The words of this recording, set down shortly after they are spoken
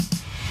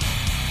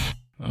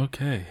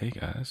Okay, hey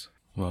guys.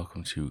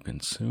 Welcome to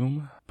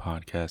Consume,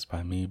 podcast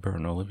by me,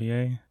 Burton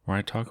Olivier, where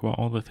I talk about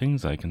all the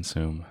things I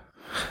consume.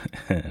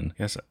 And I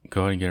guess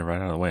go ahead and get it right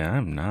out of the way.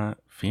 I'm not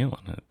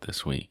feeling it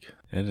this week.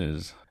 It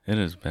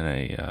has been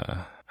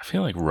I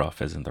feel like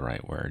rough isn't the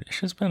right word.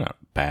 It's just been a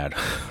bad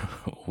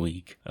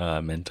week,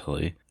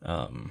 mentally.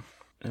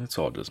 And it's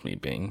all just me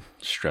being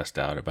stressed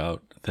out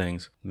about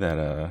things.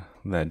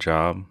 That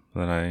job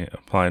that I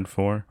applied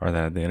for, or that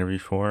I had the interview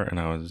for, and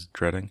I was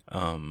dreading,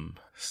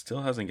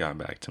 still hasn't gotten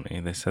back to me.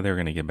 They said they were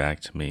going to get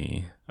back to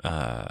me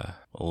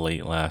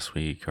late last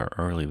week or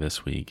early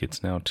this week.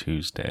 It's now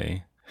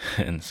Tuesday.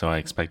 And so I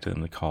expected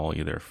them to call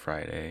either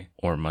Friday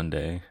or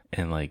Monday.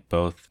 And like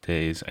both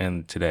days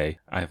and today,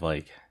 I've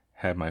like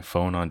had my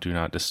phone on Do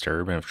Not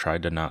Disturb and I've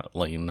tried to not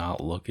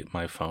look at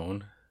my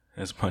phone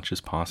as much as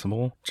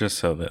possible, just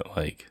so that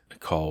like a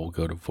call will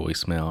go to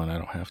voicemail and I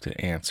don't have to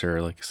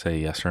answer, like say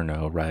yes or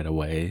no right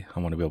away.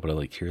 I want to be able to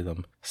like hear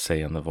them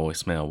say on the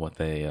voicemail what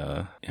they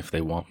if they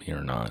want me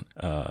or not,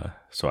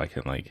 so I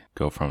can like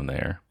go from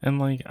there. And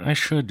like I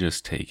should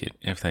just take it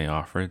if they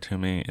offer it to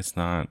me. It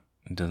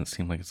doesn't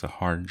seem like it's a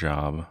hard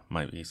job.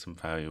 Might be some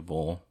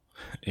valuable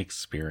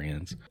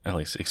experience, at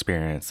least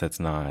experience that's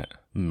not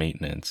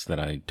maintenance that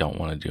I don't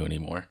want to do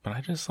anymore. But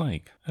I just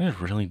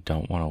really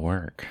don't want to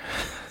work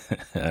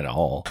at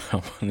all. I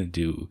don't want to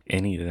do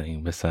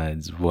anything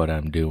besides what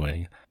I'm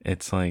doing.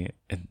 It's like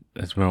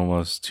it's been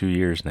almost 2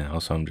 years now,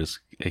 so I'm just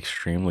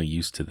extremely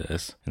used to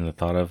this. And the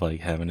thought of like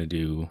having to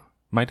do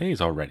my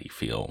days already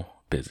feel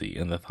busy,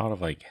 and the thought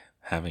of like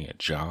having a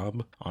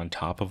job on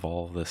top of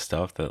all of this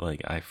stuff that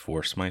like I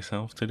force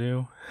myself to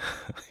do,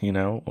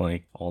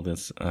 like all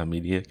this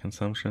media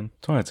consumption.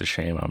 That's why it's a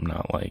shame I'm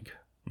not like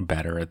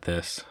better at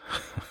this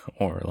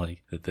or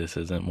like that this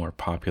isn't more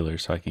popular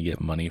so I can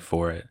get money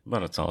for it.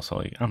 But it's also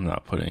like I'm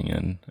not putting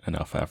in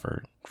enough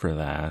effort for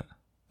that.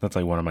 That's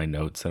like one of my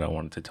notes that I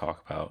wanted to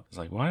talk about. It's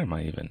like, why am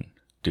I even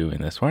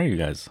doing this? Why are you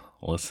guys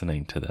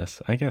listening to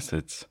this? I guess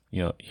it's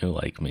you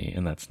like me,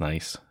 and that's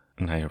nice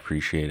and I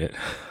appreciate it.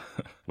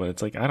 But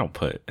it's like I don't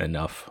put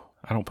enough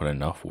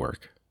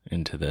work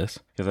into this,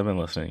 because I've been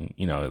listening,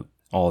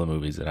 all the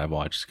movies that I've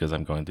watched, because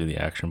I'm going through the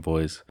Action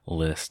Boys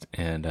list,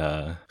 and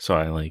so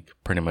I like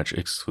pretty much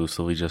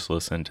exclusively just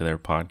listen to their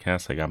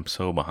podcasts. Like I'm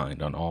so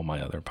behind on all my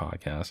other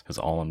podcasts because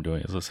all I'm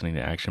doing is listening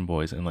to Action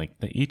Boys, and like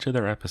each of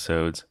their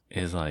episodes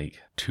is like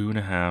 2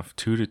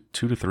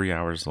 to 3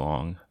 hours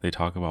long. They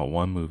talk about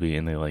one movie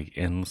and they like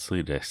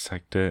endlessly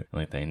dissect it,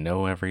 like they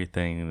know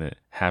everything that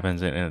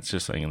happens in it, and it's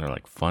just like, and they're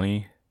like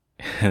funny.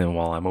 And then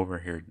while I'm over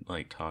here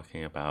like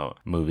talking about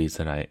movies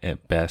that I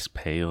at best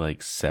pay like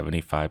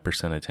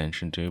 75%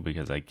 attention to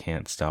because I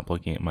can't stop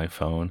looking at my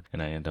phone,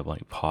 and I end up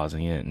like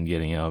pausing it and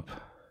getting up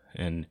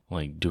and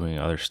like doing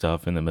other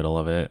stuff in the middle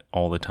of it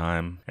all the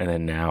time. And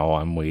then now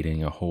I'm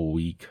waiting a whole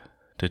week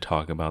to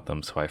talk about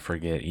them so I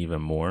forget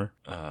even more.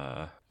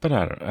 But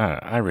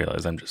I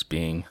realize I'm just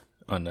being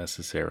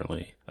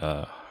unnecessarily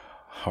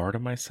hard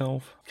on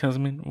myself, because I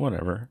mean,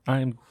 whatever.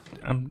 I'm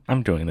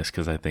doing this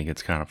because I think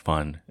it's kind of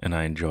fun and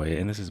I enjoy it,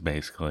 and this is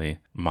basically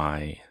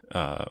my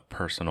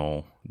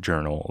personal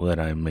journal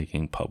that I'm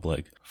making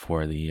public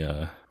for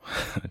the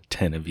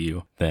 10 of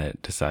you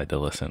that decide to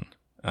listen.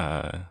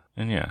 And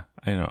yeah,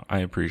 I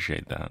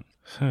appreciate that.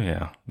 So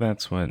yeah,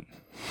 that's what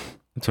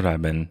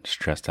I've been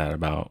stressed out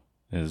about,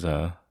 is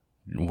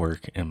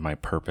work and my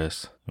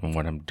purpose and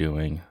what I'm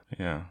doing.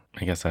 Yeah,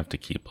 I guess I have to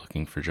keep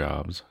looking for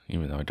jobs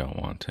even though I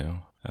don't want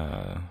to.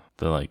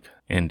 The like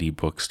indie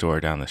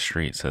bookstore down the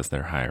street says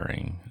they're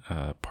hiring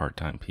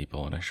part-time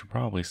people, and I should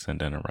probably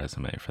send in a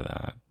resume for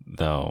that,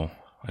 though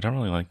I don't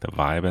really like the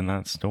vibe in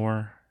that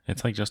store.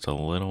 It's like just a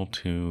little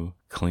too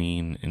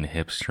clean and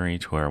hipstery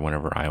to where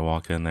whenever I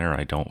walk in there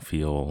I don't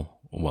feel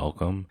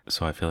welcome.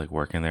 So I feel like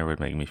working there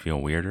would make me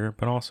feel weirder,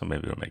 but also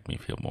maybe it would make me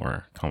feel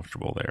more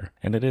comfortable there.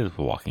 And it is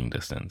walking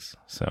distance,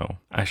 so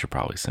I should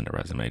probably send a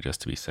resume just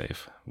to be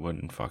safe.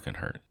 Wouldn't fucking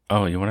hurt.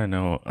 Oh, you want to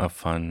know a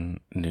fun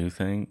new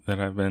thing that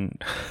I've been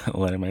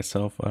letting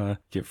myself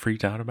get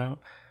freaked out about?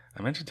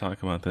 I meant to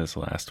talk about this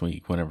last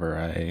week whenever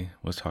I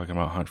was talking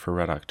about Hunt for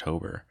Red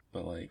October,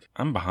 but like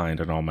I'm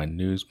behind on all my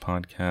news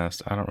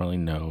podcasts. I don't really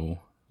know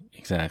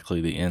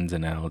exactly the ins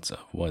and outs of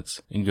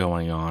what's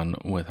going on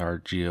with our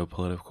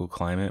geopolitical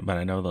climate, but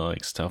I know that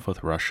like stuff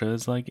with Russia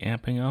is like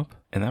amping up,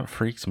 and that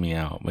freaks me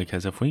out,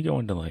 because if we go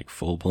into like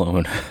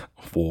full-blown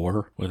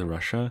war with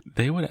Russia,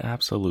 they would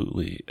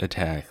absolutely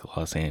attack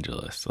Los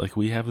Angeles. Like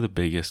we have the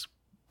biggest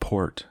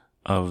port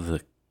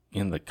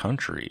in the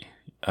country,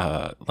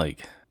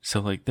 so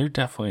like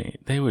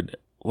they would,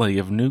 like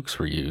if nukes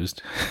were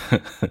used,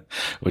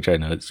 which I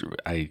know it's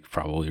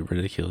probably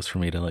ridiculous for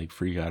me to like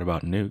freak out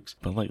about nukes,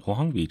 but like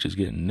Long Beach is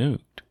getting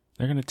nuked.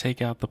 They're going to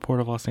take out the port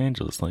of Los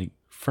Angeles like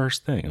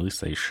first thing. At least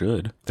they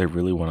should. They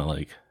really want to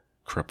like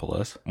cripple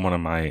us.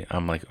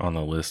 I'm like on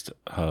the list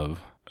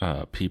of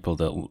people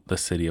that the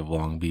city of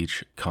Long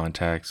Beach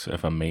contacts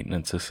if a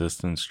maintenance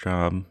assistance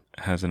job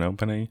has an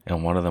opening,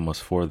 and one of them was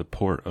for the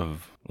port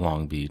of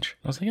Long Beach.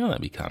 I was like, that'd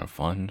be kind of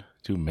fun.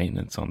 Do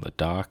maintenance on the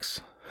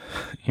docks.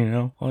 You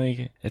know,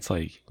 like, it's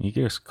like you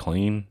just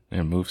clean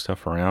and move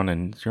stuff around,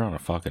 and you're on a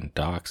fucking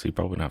dock, so you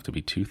probably don't have to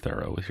be too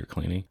thorough with your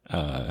cleaning.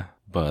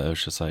 But it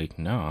was just like,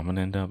 no, I'm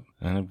gonna end up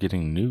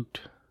getting nuked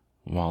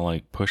while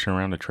like pushing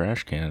around a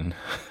trash can.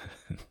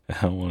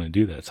 I don't want to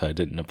do that, so I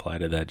didn't apply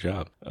to that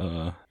job.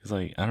 It's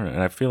like, I don't know,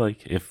 and I feel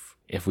like if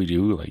we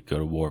do like go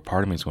to war,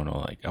 part of me is going to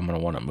like, I'm gonna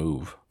want to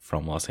move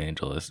from Los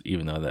Angeles,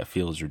 even though that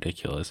feels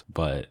ridiculous.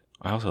 But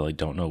I also like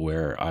don't know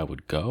where I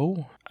would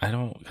go.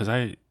 Because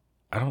I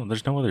don't,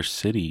 there's no other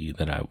city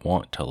that I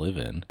want to live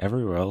in.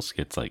 Everywhere else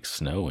gets like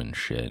snow and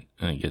shit,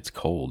 and it gets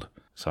cold.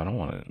 So I don't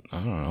want to, I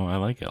don't know, I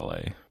like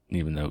LA.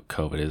 Even though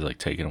COVID is like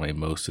taking away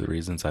most of the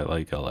reasons I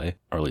like LA,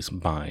 or at least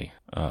my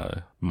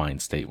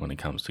mind state when it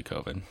comes to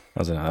COVID.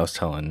 I was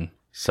telling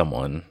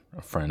someone,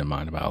 a friend of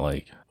mine, about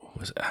like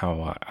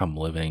how I'm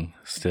living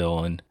still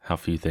and how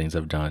few things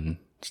I've done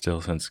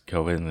still since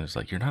COVID. And it's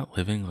like, you're not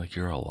living, like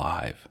you're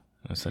alive.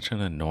 It's such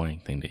an annoying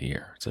thing to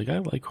hear. It's like, I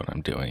like what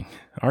I'm doing.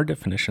 Our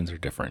definitions are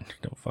different.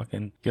 Don't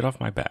fucking get off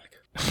my back.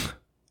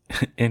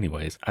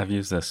 Anyways, I've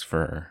used this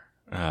for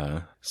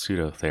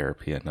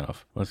pseudo-therapy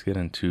enough. Let's get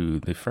into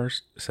the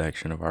first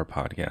section of our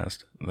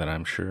podcast that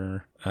I'm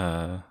sure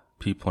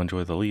people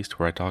enjoy the least,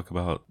 where I talk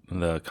about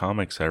the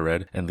comics I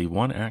read and the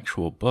one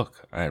actual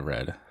book I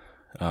read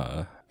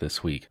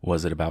this week.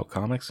 Was it about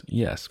comics?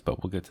 Yes,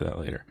 but we'll get to that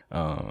later.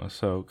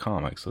 So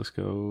comics, let's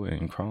go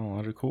in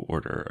chronological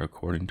order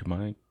according to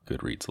my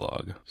Goodreads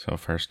log. So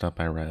first up,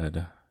 I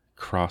read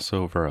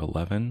Crossover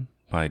 11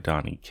 by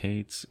Donny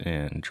Cates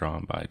and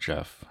drawn by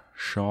Jeff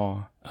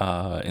Shaw.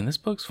 And this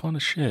book's fun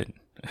as shit.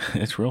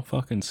 It's real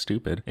fucking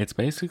stupid. It's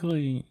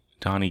basically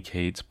Donny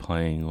Cates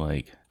playing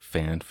like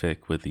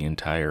fanfic with the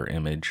entire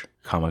Image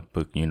comic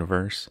book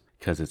universe,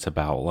 because it's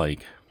about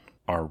like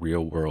our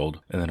real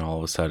world, and then all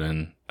of a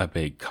sudden a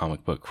big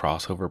comic book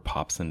crossover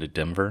pops into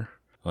Denver.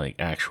 Like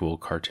actual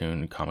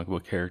cartoon comic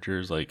book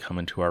characters like come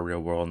into our real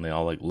world, and they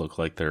all like look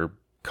like they're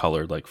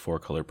colored, like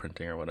 4-color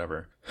printing or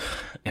whatever.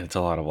 And it's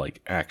a lot of like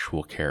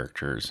actual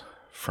characters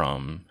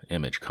from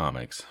Image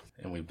Comics.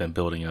 And we've been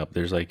building up,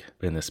 there's like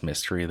been this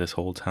mystery this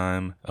whole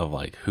time of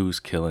like who's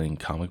killing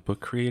comic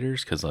book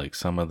creators, because like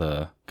some of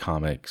the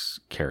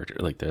comics character,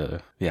 like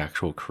the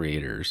actual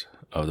creators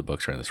of the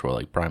books around this world,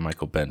 like Brian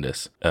Michael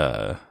Bendis,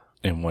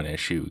 in one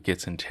issue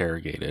gets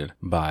interrogated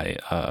by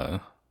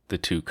the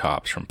two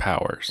cops from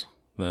Powers,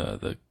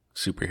 the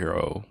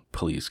superhero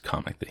police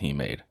comic that he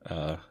made.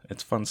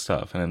 It's fun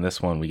stuff. And in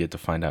this one, we get to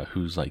find out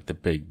who's like the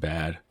big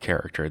bad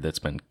character that's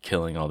been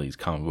killing all these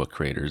comic book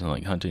creators and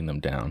like hunting them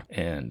down.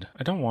 And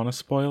I don't want to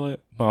spoil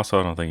it, but also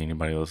I don't think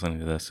anybody listening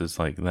to this is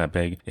like that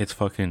big. It's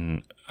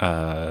fucking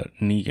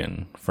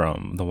Negan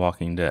from The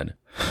Walking Dead,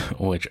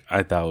 which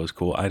I thought was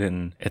cool.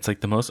 It's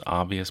like the most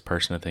obvious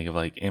person to think of,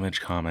 like Image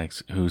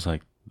Comics, who's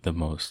like the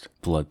most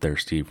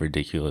bloodthirsty,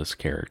 ridiculous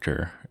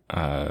character.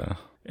 And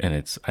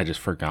I just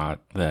forgot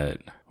that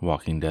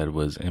Walking Dead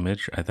was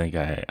Image. I think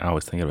I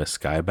always think of it as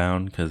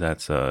Skybound, because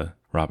that's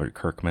Robert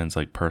Kirkman's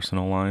like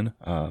personal line.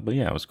 But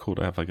yeah, it was cool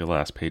to have like a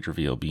last page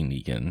reveal be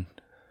Negan.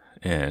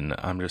 And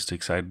I'm just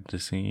excited to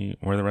see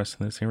where the rest of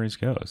the series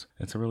goes.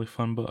 It's a really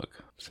fun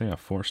book. So yeah,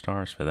 4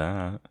 stars for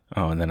that.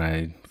 Oh, and then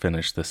I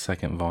finished the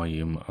second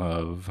volume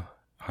of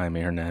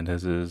Jaime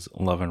Hernandez's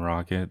Love and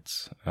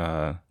Rockets.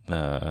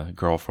 The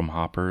Girl from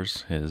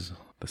Hoppers is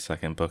the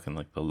second book in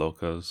like the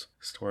Locos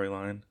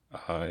storyline.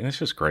 And it's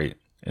just great.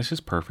 It's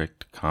just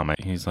perfect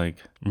comic. He's like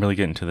really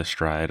getting to the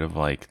stride of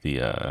like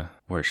the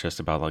where it's just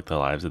about like the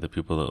lives of the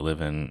people that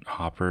live in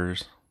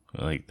Hoppers,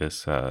 like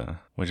this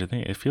which I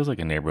think it feels like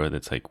a neighborhood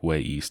that's like way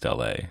east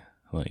LA,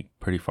 like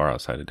pretty far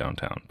outside of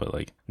downtown, but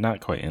like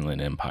not quite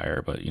Inland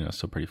Empire, but you know,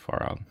 still pretty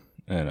far out.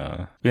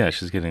 And yeah,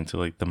 it's just getting to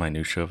like the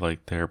minutia of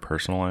like their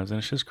personal lives, and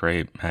it's just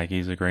great.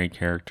 Maggie's a great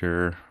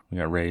character. We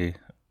got Ray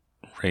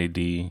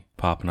D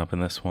popping up in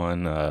this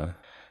one.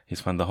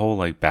 He's fun. The whole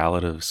like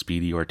Ballad of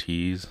Speedy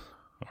Ortiz,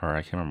 or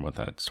I can't remember what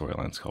that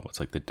storyline's called. It's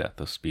like the death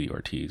of Speedy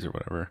Ortiz or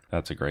whatever.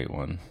 That's a great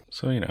one.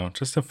 So, you know,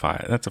 just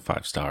that's a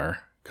 5-star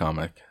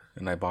comic.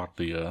 And I bought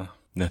the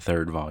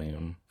third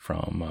volume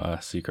from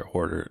Secret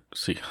Headquarters,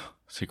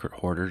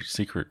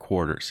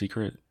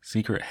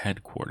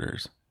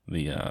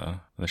 the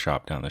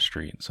shop down the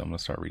street. So I'm gonna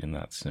start reading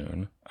that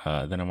soon.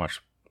 Then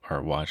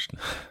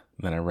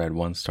I read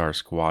One Star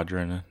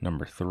Squadron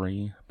number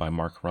 3 by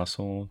Mark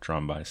Russell,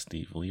 drawn by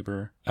Steve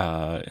Lieber.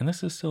 And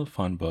this is still a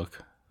fun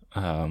book.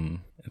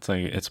 It's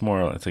like a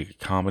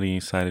comedy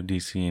side of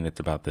DC, and it's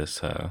about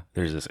this,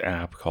 there's this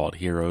app called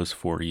Heroes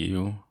for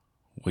You,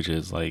 which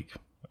is like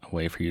a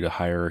way for you to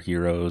hire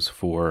heroes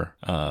for,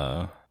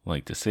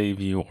 like to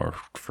save you or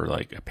for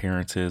like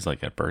appearances,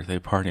 like at birthday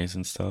parties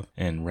and stuff.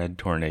 And Red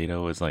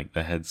Tornado is like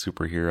the head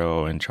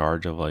superhero in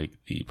charge of like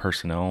the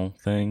personnel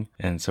thing.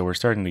 And so we're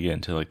starting to get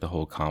into like the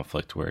whole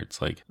conflict where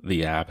it's like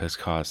the app has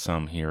caused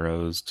some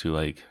heroes to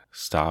like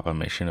stop a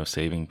mission of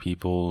saving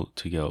people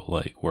to go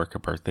like work a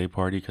birthday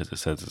party because it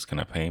says it's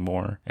going to pay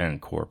more. And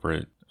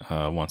corporate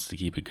wants to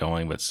keep it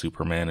going, but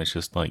Superman has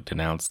just like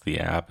denounced the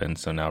app, and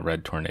so now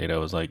Red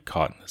Tornado is like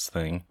caught in this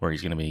thing where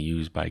he's going to be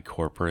used by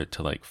corporate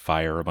to like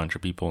fire a bunch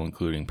of people,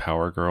 including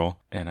Power Girl.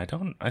 And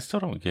I still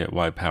don't get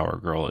why Power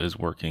Girl is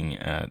working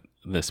at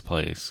this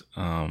place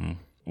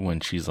when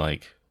she's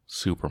like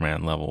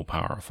Superman level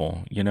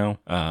powerful, you know?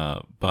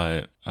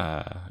 But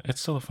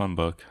it's still a fun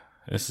book.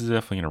 This is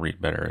definitely going to read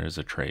better as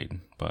a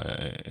trade, but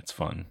it's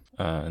fun.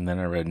 And then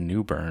I read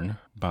New Burn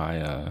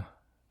by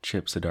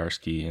Chip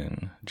Zdarsky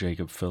and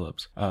Jacob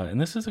Phillips. And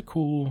this is a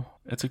cool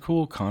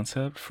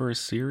concept for a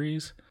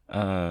series.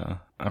 I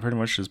pretty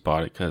much just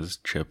bought it because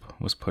Chip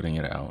was putting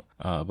it out.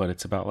 But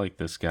it's about like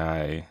this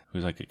guy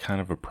who's like a kind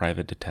of a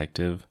private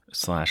detective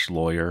 /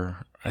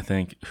 lawyer, I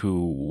think,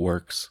 who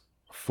works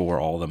for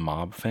all the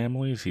mob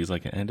families. He's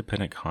like an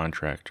independent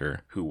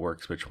contractor who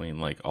works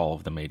between like all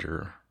of the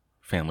major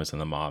families in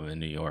the mob in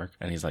New York.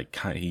 And he's like,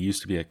 he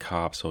used to be a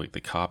cop, so like the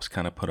cops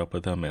kind of put up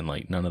with him, and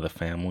like none of the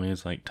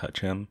families like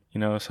touch him, you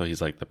know? So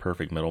he's like the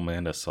perfect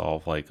middleman to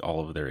solve like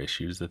all of their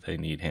issues that they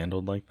need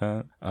handled like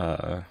that.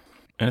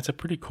 And it's a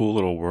pretty cool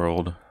little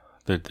world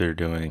that they're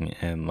doing,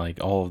 and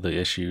like all of the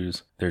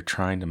issues they're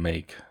trying to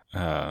make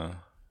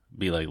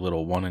be like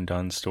little one and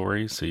done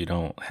stories, so you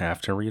don't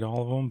have to read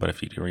all of them. But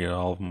if you do read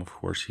all of them, of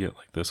course you get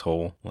like this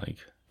whole like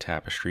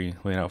tapestry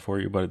laid out for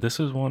you. But this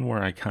is one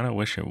where I kind of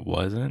wish it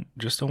wasn't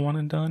just a one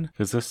and done,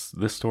 because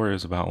this story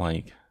is about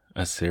like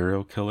a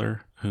serial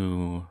killer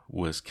who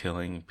was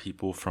killing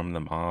people from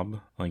the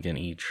mob like in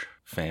each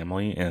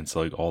family, and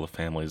so like all the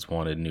families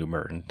wanted New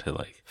Burn to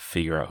like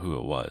figure out who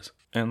it was.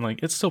 And like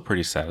it's still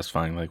pretty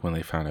satisfying like when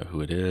they found out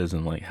who it is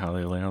and like how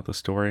they lay out the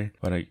story.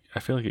 But I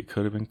feel like it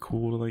could have been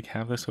cool to like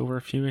have this over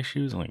a few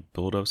issues and like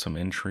build up some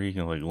intrigue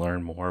and like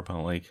learn more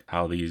about like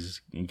how these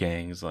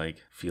gangs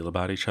like feel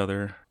about each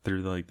other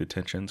through like the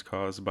tensions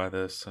caused by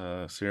this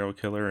serial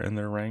killer in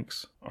their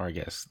ranks. Or I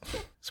guess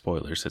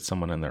spoilers, it's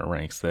someone in their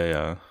ranks. They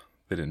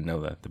didn't know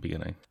that at the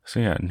beginning.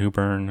 So yeah, New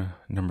Burn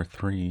number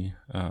 3,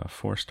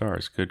 4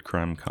 stars. Good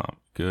crime comic.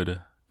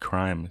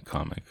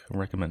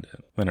 Recommend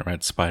it. Then I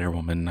read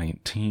Spider-Woman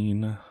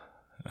 19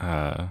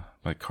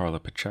 by Carla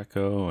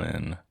Pacheco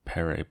and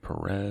Pere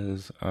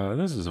Perez.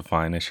 This is a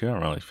fine issue. I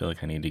don't really feel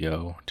like I need to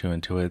go too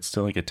into it. It's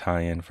still like a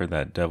tie-in for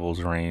that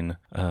Devil's Reign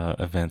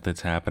event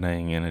that's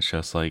happening, and it's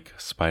just like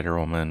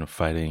Spider-Woman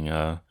fighting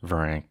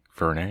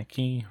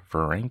Veranki?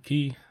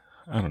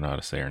 I don't know how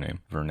to say her name.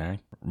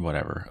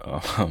 Whatever.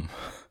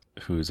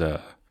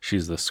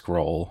 She's the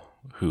Skrull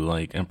who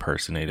like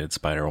impersonated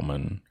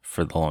Spider-Woman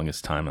for the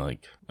longest time,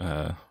 like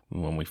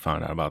when we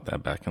found out about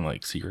that back in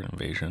like Secret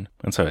Invasion.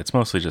 And so it's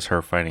mostly just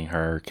her fighting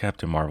her.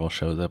 Captain Marvel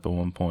shows up at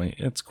one point.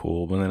 It's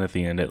cool, but then at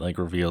the end it like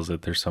reveals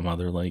that there's some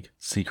other like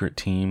secret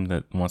team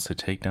that wants to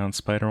take down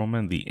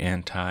Spider-Woman, the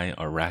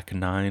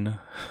Anti-Arachnine,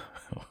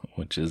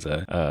 which is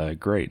a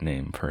great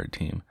name for a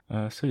team.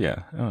 So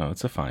yeah, I don't know,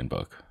 it's a fine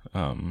book.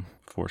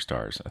 4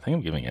 stars. I think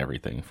I'm giving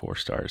everything 4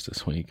 stars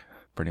this week,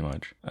 pretty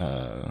much.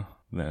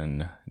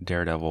 Then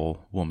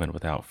Daredevil Woman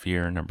Without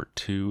Fear, number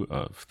 2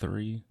 of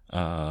 3.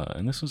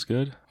 And this was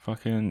good.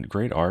 Fucking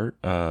great art.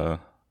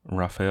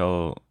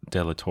 Rafael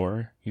De La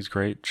Torre, he's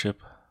great.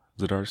 Chip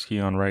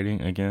Zdarsky on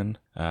writing again.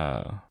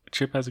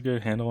 Chip has a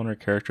good handle on her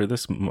character.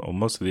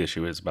 Most of the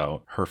issue is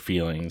about her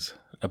feelings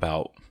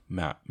about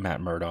Matt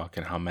Murdock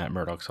and how Matt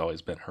Murdock's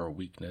always been her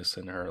weakness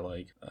and her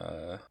like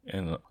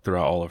and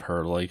throughout all of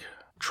her like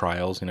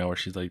trials, you know, where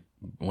she's like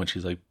when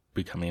she's like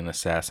becoming an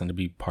assassin to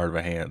be part of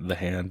the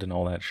hand and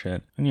all that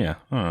shit. And yeah,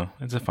 I don't know,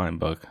 it's a fine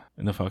book.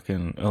 And the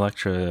fucking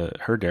Elektra,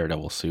 her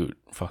Daredevil suit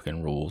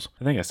fucking rules.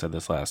 I think I said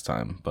this last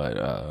time,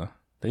 but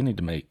they need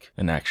to make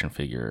an action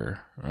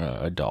figure,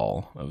 a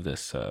doll of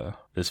this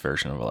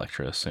version of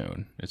Elektra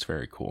soon. It's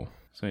very cool.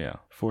 So yeah,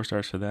 4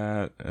 stars for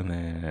that. And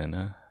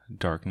then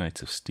Dark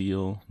Knights of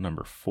Steel,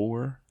 number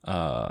 4.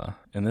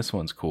 And this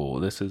one's cool.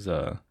 This is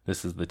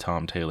the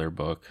Tom Taylor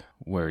book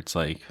where it's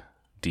like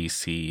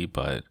DC,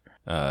 but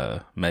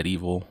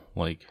medieval,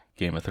 like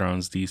Game of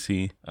Thrones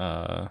DC.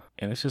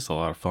 And it's just a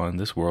lot of fun.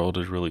 This world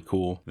is really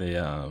cool.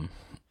 They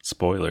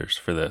spoilers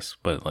for this,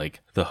 but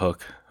like the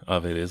hook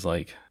of it is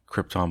like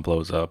Krypton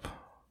blows up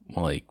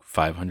like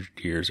 500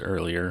 years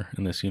earlier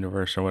in this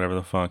universe or whatever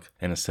the fuck,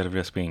 and instead of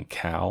just being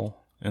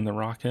Cal in the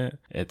rocket,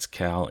 it's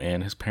Cal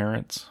and his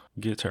parents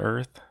get to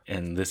Earth.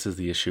 And this is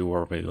the issue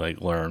where we like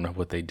learn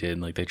what they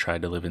did. Like they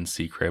tried to live in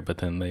secret, but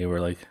then they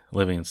were like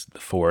living in the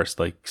forest,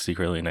 like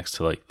secretly next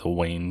to like the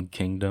Wayne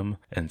Kingdom.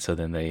 And so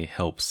then they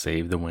help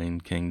save the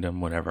Wayne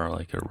Kingdom whenever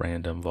like a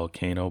random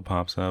volcano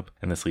pops up.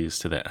 And this leads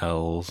to the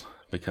L's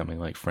becoming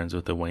like friends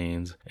with the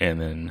Waynes.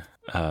 And then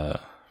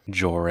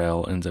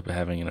Jor-El ends up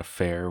having an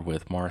affair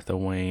with Martha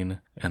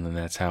Wayne, and then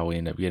that's how we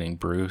end up getting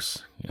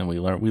Bruce. And we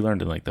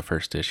learned in like the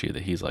first issue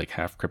that he's like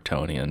half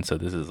Kryptonian, so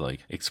this is like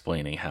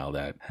explaining how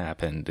that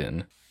happened.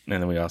 And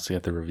then we also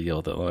get the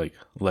reveal that like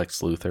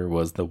Lex Luthor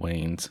was the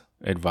Wayne's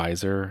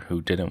advisor who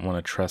didn't want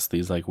to trust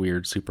these like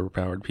weird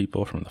superpowered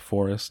people from the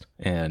forest.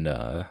 And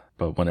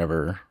but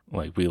whenever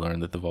like we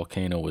learned that the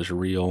volcano was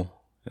real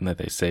and that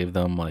they save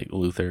them. Like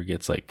Luthor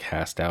gets like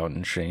cast out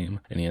in shame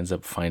and he ends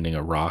up finding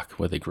a rock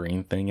with a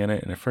green thing in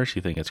it. And at first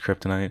you think it's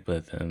kryptonite,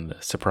 but then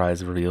the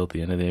surprise reveal at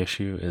the end of the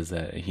issue is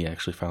that he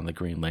actually found the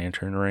Green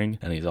Lantern ring,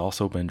 and he's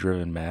also been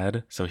driven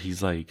mad. So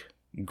he's like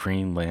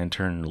Green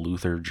Lantern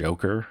Luthor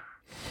Joker.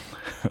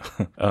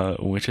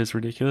 Which is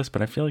ridiculous,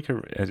 but I feel like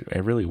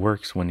it really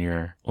works when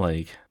you're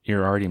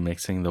already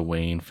mixing the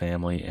Wayne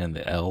family and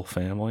the L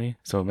family,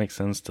 so it makes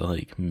sense to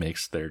like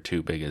mix their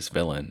two biggest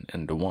villain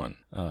into one,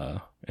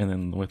 and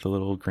then with the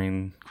little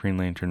Green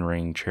Lantern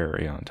ring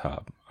cherry on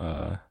top.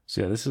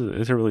 So yeah, it's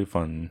a really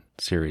fun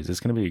series. It's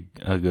gonna be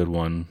a good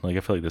one. Like, I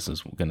feel like this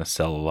is gonna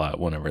sell a lot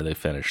whenever they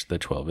finish the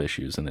 12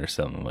 issues and they're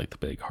selling like the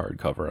big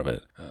hardcover of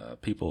it.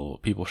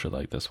 People should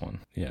like this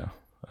one. Yeah.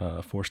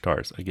 4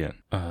 stars again.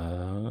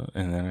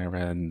 And then I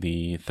read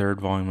the 3rd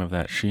volume of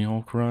that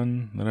She-Hulk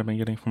run that I've been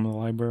getting from the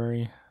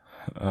library.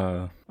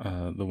 The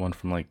one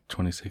from like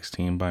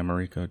 2016 by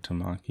Mariko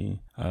Tamaki.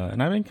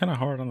 And I've been kind of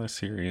hard on this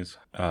series.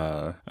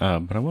 But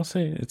I will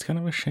say it's kind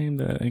of a shame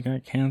that it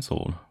got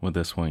canceled with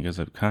this one, because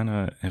it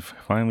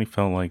finally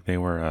felt like they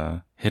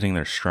were hitting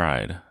their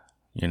stride.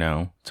 You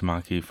know,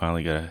 Tamaki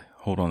finally got a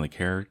hold on the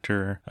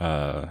character.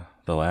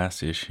 The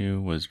last issue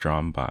was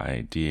drawn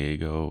by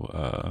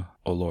Diego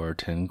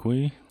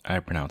Olortegui. I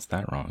pronounced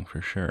that wrong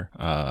for sure.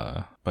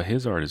 But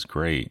his art is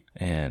great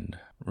and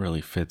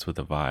really fits with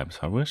the vibe. So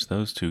I wish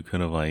those two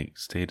could have like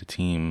stayed a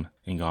team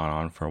and gone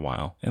on for a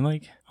while. And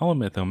like, I'll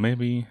admit though,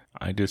 maybe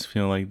I just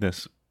feel like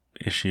this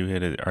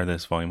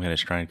this volume hit a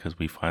stride because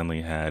we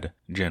finally had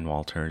Jen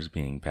Walters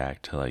being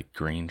back to like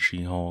Green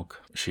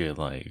She-Hulk. She had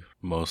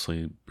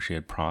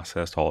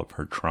processed all of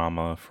her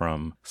trauma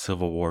from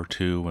Civil War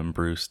II when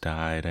Bruce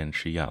died and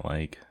she got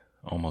like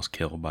almost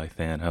killed by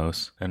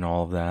Thanos and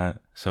all of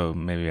that. So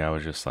maybe I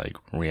was just like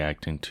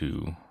reacting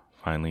to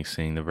finally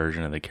seeing the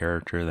version of the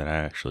character that I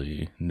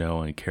actually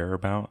know and care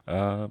about.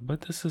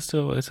 But this is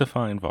it's a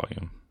fine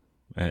volume.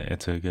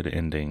 It's a good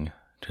ending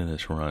to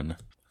this run.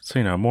 So,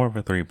 you know, more of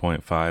a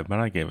 3.5, but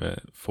I gave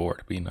it 4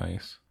 to be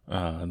nice.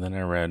 Then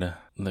I read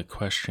The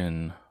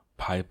Question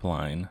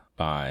Pipeline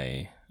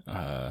by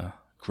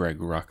Greg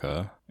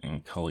Rucka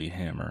and Cully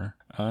Hammer.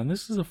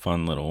 This is a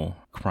fun little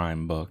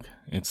crime book.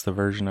 It's the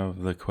version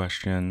of The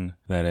Question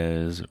that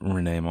is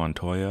Renee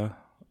Montoya,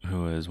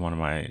 who is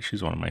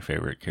she's one of my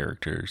favorite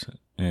characters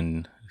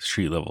in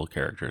street level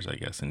characters, I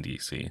guess, in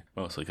DC,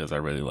 mostly because I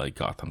really like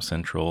Gotham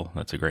Central.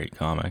 That's a great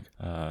comic.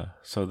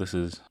 So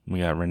we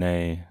got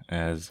Renee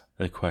as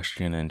The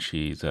Question, and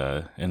she's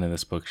in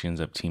this book she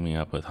ends up teaming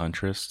up with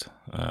Huntress,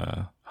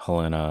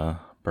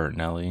 Helena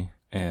Bertinelli,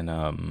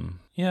 and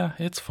yeah,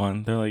 it's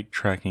fun. They're like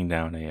tracking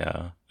down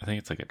I think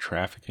it's like a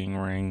trafficking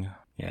ring.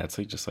 Yeah, it's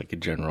like just like a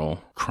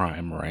general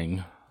crime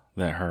ring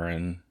that her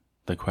and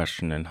The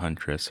Question and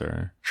Huntress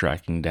are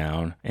tracking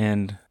down.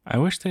 And I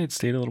wish they had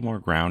stayed a little more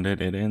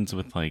grounded. It ends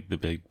with like the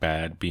big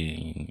bad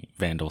being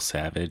Vandal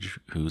Savage,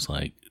 who's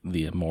like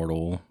the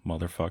immortal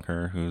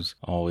motherfucker who's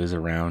always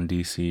around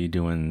DC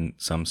doing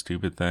some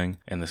stupid thing.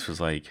 And this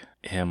was like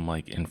him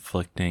like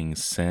inflicting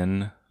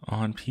sin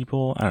on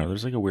people. I don't know,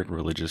 there's like a weird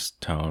religious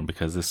tone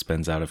because this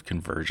spins out of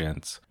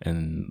Convergence,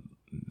 and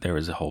there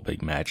was a whole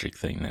big magic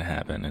thing that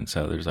happened, and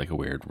so there's like a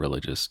weird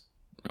religious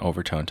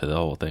overtone to the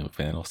whole thing with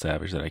Vandal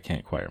Savage that I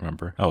can't quite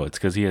remember. Oh, it's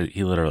because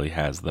he literally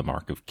has the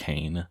mark of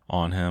Cain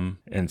on him,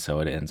 and so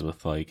it ends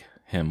with like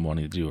him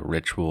wanting to do a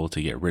ritual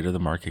to get rid of the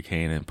mark of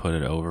Cain and put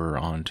it over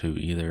onto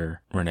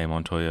either Renee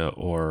Montoya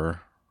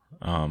or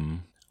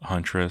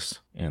Huntress.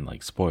 And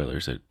like,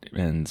 spoilers, it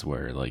ends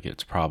where like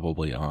it's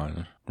probably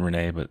on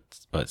Renee,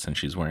 but since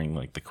she's wearing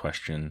like the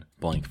Question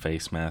blank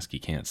face mask, you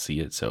can't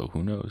see it, so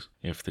who knows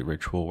if the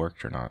ritual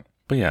worked or not.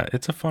 But yeah,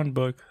 it's a fun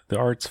book. The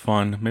art's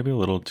fun, maybe a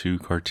little too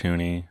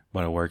cartoony,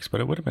 but it works.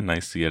 But it would have been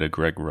nice to get a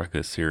Greg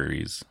Rucka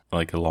series,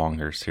 like a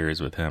longer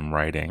series with him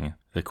writing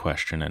The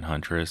Question and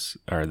Huntress,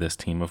 or this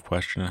team of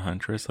Question and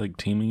Huntress like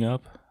teaming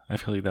up. I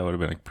feel like that would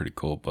have been a pretty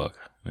cool book.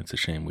 It's a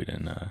shame we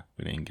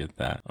didn't get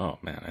that. Oh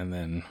man, and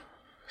then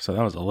so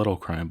that was a little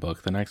crime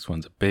book. The next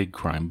one's a big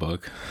crime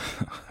book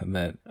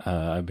that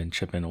I've been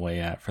chipping away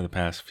at for the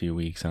past few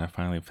weeks, and I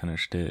finally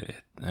finished it.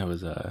 It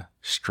was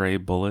Stray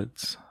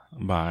Bullets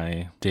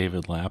by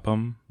David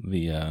Lapham,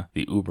 the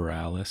Uber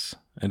Alice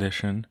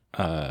edition.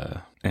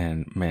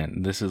 And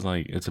man, this is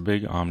like, it's a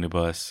big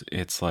omnibus.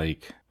 It's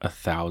like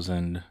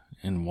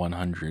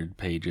 1,100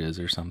 pages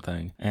or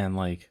something. And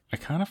like, I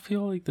kind of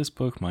feel like this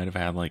book might have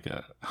had like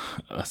a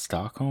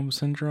Stockholm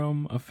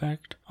Syndrome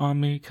effect on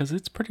me, because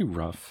it's pretty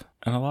rough.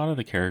 And a lot of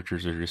the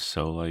characters are just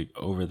so like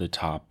over the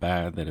top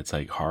bad that it's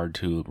like hard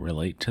to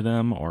relate to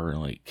them or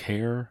like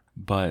care.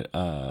 But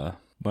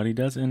he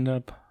does end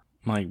up,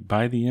 like,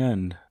 by the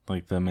end,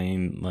 like the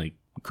main like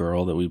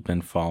girl that we've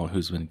been following,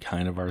 who's been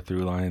kind of our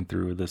through line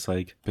through this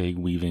like big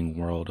weaving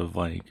world of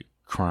like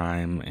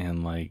crime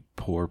and like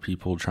poor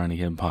people trying to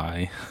get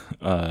by,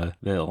 that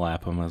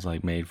Lapham has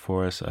like made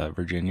for us,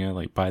 Virginia.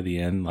 Like, by the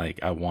end, like,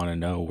 I want to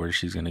know where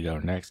she's gonna go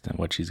next and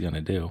what she's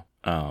gonna do.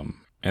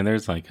 And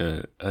there's like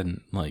a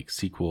like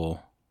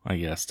sequel, I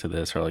guess, to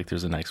this, or like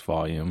there's a next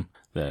volume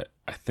that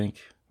I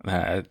think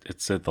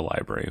It's at the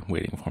library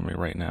waiting for me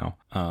right now.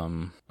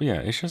 But yeah,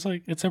 it's just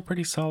like, it's a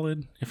pretty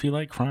solid, if you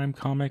like crime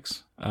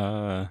comics,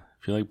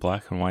 if you like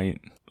black and white,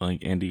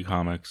 like indie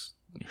comics,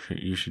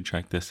 you should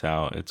check this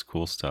out. It's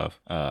cool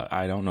stuff.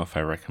 I don't know if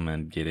I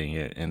recommend getting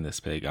it in this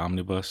big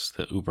omnibus,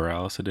 the Uber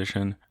Alice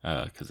edition,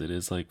 because it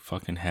is like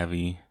fucking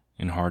heavy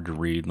and hard to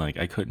read. Like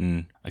I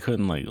couldn't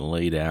like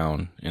lay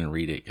down and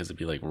read it because it'd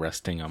be like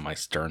resting on my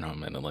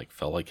sternum, and it like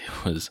felt like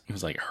it was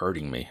like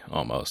hurting me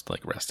almost,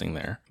 like resting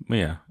there. But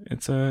yeah,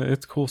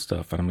 it's cool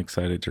stuff, and I'm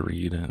excited to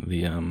read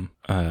the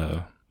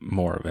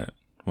more of it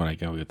when I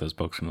go get those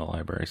books from the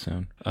library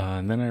soon.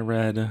 And then I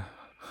read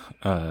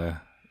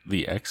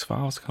the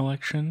X-Files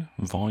collection,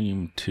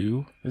 Volume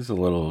 2. This is a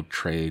little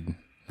trade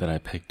that I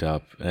picked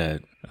up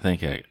at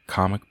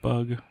Comic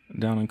Bug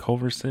down in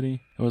Culver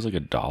City. It was like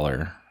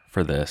 $1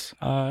 for this,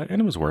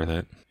 and it was worth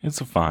it. It's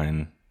a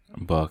fine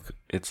book.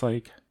 It's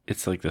like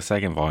the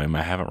second volume.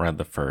 I haven't read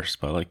the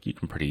first, but like you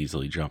can pretty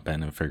easily jump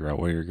in and figure out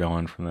where you're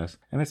going from this.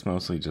 And it's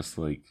mostly just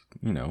like,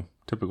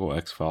 typical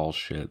X-Files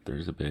shit.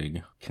 There's a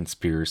big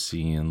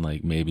conspiracy, and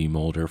like maybe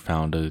Mulder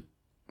found a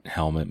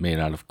helmet made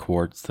out of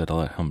quartz that'll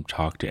let him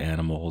talk to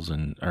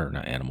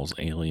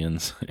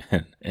aliens,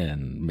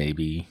 and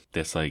maybe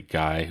this like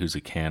guy who's a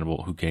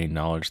cannibal who gained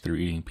knowledge through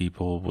eating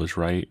people was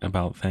right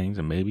about things,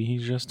 and maybe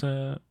he's just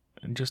a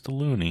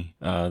loony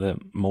that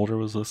Mulder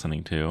was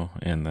listening to.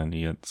 And then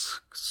you get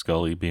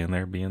Scully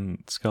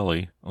being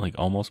Scully, like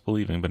almost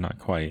believing but not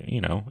quite,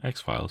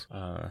 X-Files.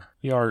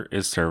 The art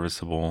is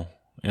serviceable.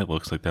 It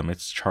looks like them.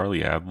 It's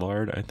Charlie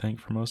Adlard, I think,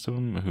 for most of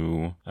them,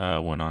 who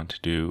went on to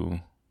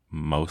do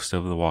most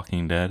of The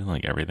Walking Dead,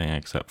 like everything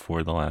except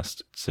for the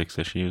last 6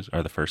 issues,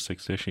 or the first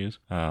 6 issues.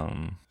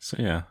 So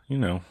yeah,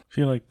 if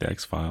you like the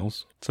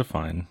X-Files, it's a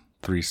fine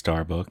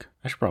 3-star book.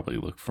 I should probably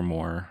look for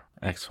more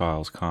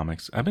X-Files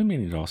comics. I've been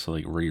meaning to also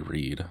like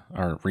reread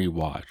or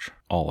rewatch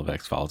all of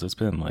X-Files. It's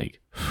been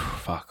like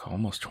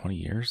almost 20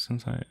 years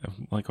since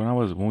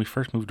when we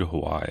first moved to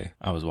Hawaii,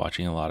 I was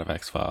watching a lot of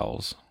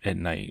X-Files at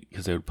night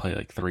because they would play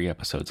like 3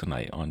 episodes a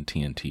night on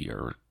TNT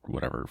or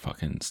whatever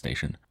fucking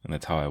station, and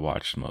that's how I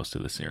watched most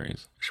of the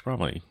series.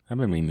 I've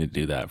been meaning to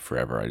do that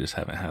forever. I just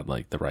haven't had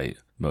like the right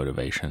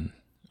motivation.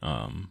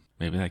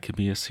 Maybe that could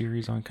be a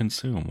series on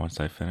Consume once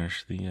I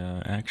finish the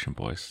Action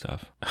Boys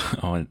stuff.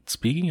 Oh, and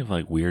speaking of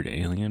like weird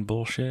alien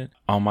bullshit,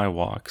 on my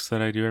walks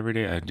that I do every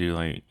day,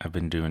 I've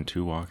been doing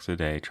 2 walks a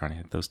day, trying to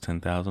hit those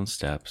 10,000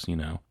 steps,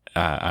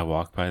 I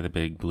walk by the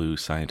big blue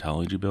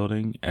Scientology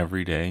building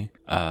every day,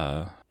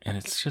 and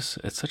it's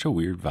such a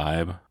weird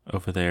vibe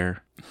over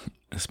there.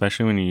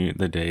 Especially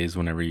the days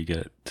whenever you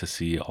get to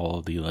see all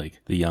of the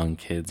young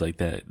kids like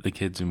that, the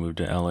kids who moved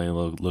to LA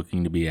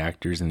looking to be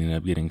actors and end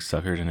up getting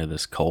suckered into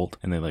this cult,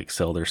 and they like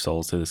sell their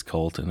souls to this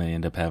cult, and they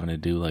end up having to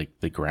do like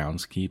the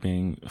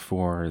groundskeeping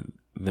for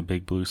the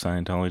big blue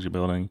Scientology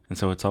building. And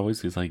so it's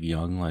always these like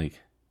young like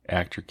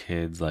actor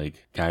kids,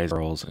 like guys,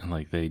 girls, and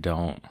like they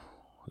don't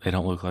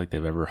look like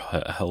they've ever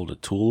held a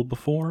tool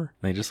before.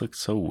 They just look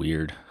so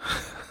weird,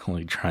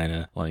 like trying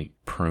to like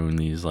prune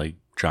these like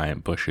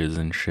giant bushes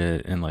and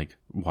shit, and like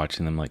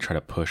watching them like try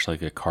to push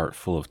like a cart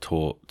full of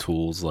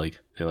tools, like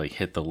they like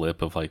hit the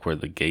lip of like where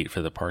the gate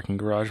for the parking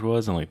garage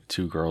was, and like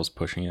 2 girls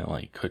pushing it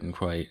like couldn't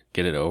quite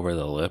get it over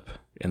the lip,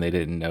 and they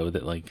didn't know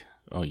that like,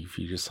 oh, if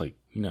you just like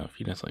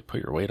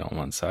put your weight on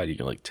one side, you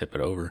can like tip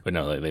it over. But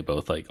no, like they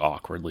both like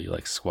awkwardly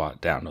like squat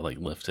down to like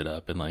lift it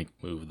up and like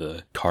move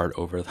the cart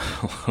over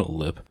the little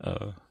lip.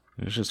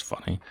 It was just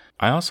funny.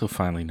 I also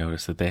finally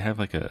noticed that they have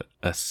like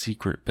a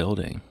secret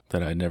building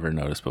that I'd never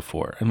noticed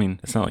before. I mean,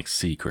 it's not like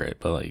secret,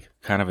 but like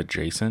kind of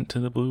adjacent to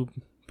the blue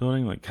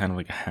building, like kind of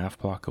like a half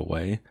block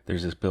away.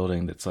 There's this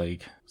building that's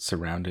like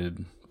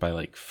surrounded by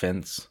like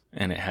fence,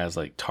 and it has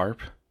like tarp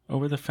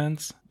over the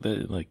fence.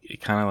 That like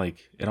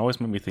it always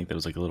made me think there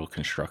was like a little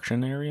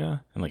construction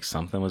area and like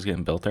something was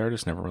getting built there. I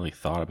just never really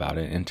thought about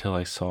it until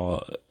I saw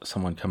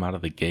someone come out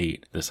of the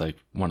gate. This like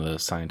one of the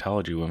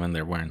Scientology women,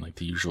 they're wearing like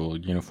the usual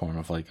uniform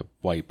of like a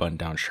white button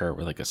down shirt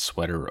with like a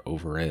sweater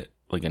over it,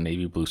 like a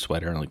navy blue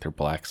sweater, and like their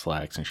black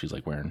slacks, and she's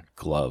like wearing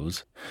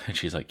gloves, and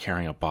she's like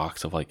carrying a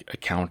box of like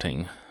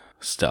accounting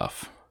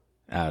stuff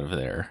out of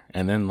there.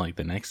 And then like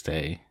the next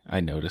day I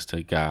noticed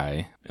a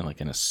guy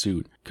in a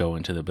suit go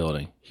into the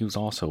building. He was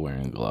also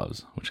wearing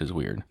gloves, which is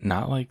weird.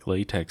 Not like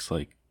latex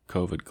like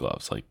COVID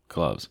gloves, like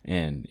gloves.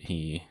 And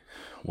he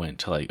went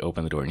to like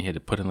open the door, and he had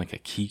to put in like a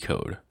key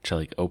code to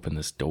like open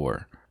this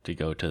door to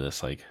go to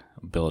this like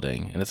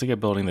building. And it's like a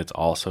building that's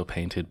also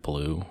painted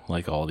blue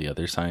like all the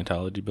other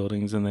Scientology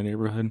buildings in the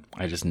neighborhood.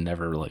 I just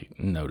never like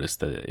noticed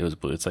that it was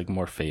blue. It's like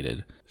more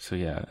faded. So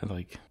yeah, it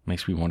like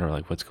makes me wonder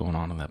like what's going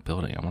on in that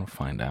building. I want to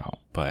find out,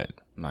 but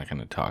I'm not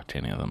going to talk to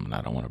any of them, and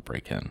I don't want to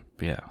break in.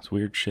 But yeah, it's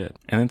weird shit.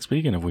 And then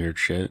speaking of weird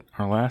shit,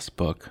 our last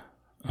book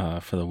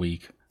for the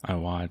week,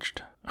 I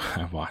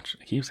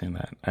keep saying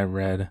that. I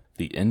read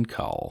The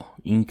Incal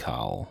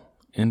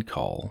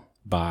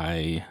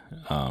by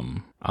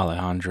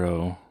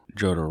Alejandro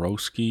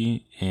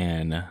Jodorowsky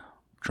and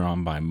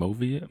drawn by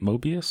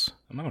Mobius.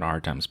 I'm having a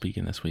hard time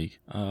speaking this week.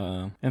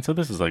 And so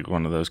this is like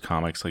one of those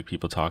comics like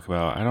people talk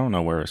about. I don't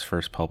know where it was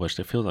first published.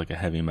 It feels like a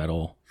heavy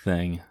metal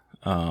thing.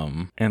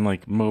 And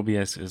like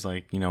Mobius is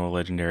like, you know, a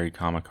legendary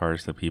comic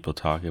artist that people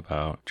talk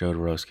about.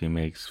 Jodorowsky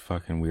makes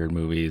fucking weird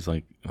movies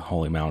like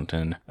Holy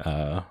Mountain,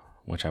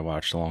 which I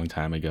watched a long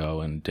time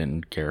ago and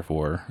didn't care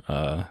for.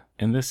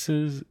 And this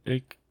is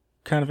it.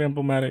 Kind of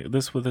emblematic.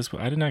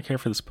 I did not care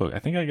for this book. I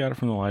think I got it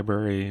from the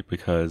library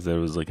because it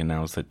was like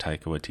announced that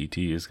Taika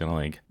Waititi is gonna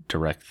like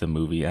direct the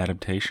movie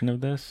adaptation of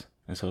this,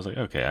 and so I was like,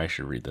 okay, I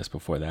should read this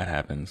before that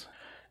happens.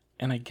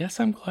 And I guess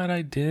I'm glad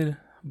I did,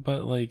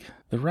 but like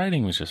the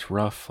writing was just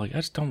rough. Like I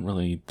just don't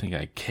really think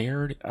I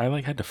cared. I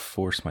like had to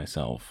force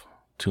myself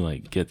to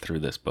like get through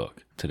this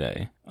book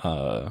today,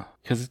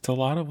 because it's a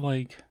lot of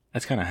like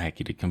it's kind of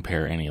hacky to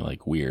compare any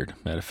like weird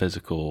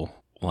metaphysical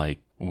like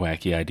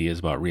wacky ideas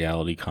about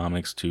reality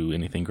comics to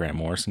anything Grant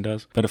Morrison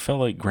does, but it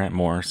felt like Grant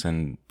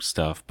Morrison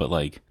stuff, but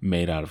like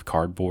made out of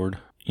cardboard,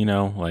 you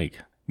know, like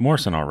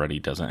Morrison already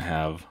doesn't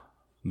have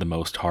the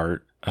most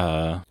heart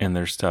in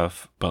their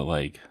stuff, but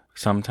like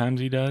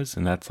sometimes he does,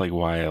 and that's like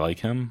why I like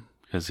him,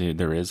 because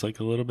there is like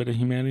a little bit of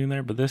humanity in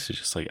there. But this is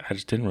just like I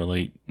just didn't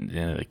relate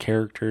the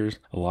characters.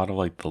 A lot of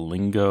like the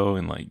lingo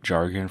and like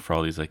jargon for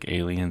all these like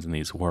aliens and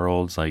these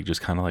worlds like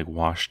just kind of like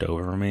washed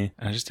over me.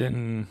 I just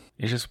didn't.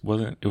 It just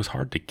wasn't. It was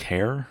hard to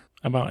care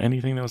about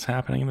anything that was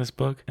happening in this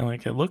book. And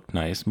like it looked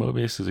nice.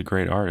 Mobius is a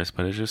great artist,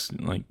 but it just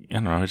like I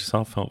don't know. It just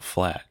all felt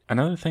flat.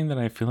 Another thing that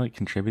I feel like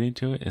contributed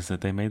to it is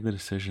that they made the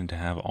decision to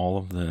have all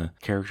of the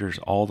characters,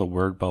 all the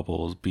word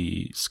bubbles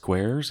be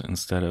squares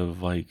instead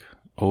of like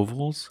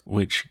ovals,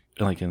 which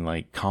like in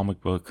like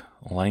comic book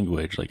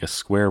language, like a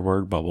square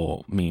word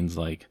bubble means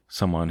like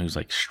someone who's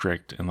like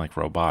strict and like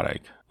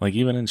robotic. Like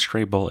even in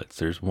Stray Bullets,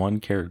 there's one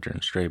character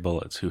in Stray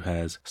Bullets who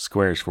has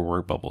squares for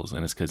word bubbles,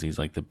 and it's because he's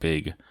like the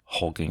big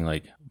hulking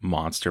like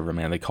monster of a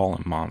man. They call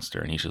him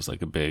Monster, and he's just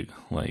like a big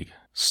like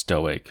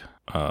stoic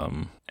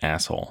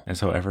asshole. And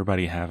so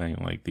everybody having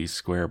like these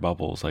square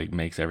bubbles like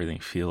makes everything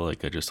feel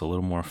like just a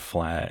little more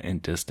flat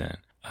and distant.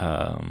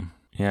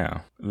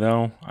 Yeah,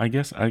 though I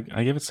guess I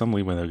give it some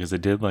leeway though, because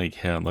it did like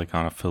hit like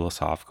on a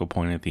philosophical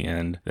point at the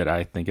end that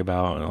I think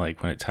about,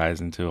 like when it ties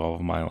into all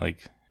of my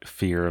like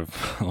fear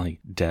of like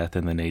death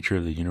and the nature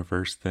of the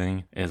universe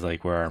thing, is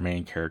like where our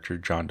main character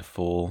John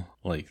DeFool,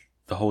 like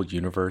the whole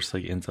universe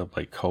like ends up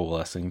like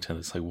coalescing to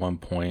this like one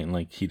point, and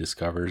like he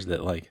discovers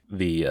that like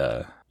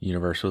the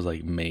universe was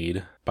like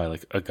made by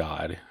like a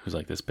god who's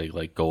like this big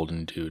like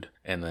golden dude,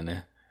 and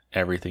then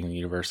everything in the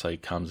universe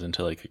like comes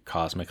into like a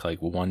cosmic like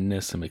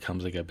oneness and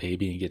becomes like a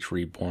baby and gets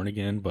reborn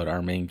again. But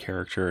our main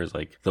character is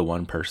like the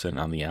one person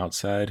on the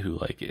outside who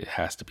like it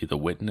has to be the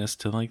witness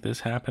to like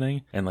this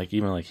happening. And like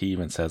even like he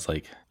even says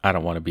like, I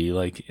don't want to be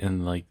like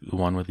in like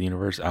one with the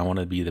universe. I want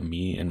to be the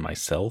me and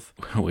myself,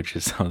 which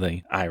is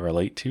something I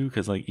relate to,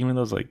 because like even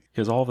those like,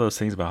 because all of those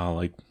things about how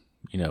like,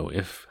 you know,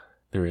 if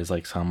there is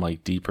like some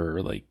like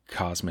deeper like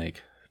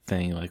cosmic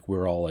thing, like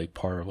we're all like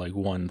part of like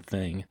one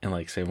thing, and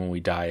like say when we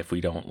die, if we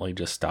don't like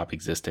just stop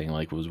existing,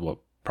 like was what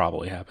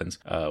probably happens,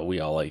 we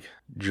all like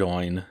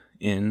join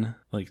in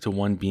like to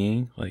one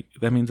being. Like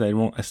that means I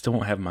still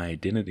won't have my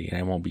identity, and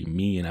I won't be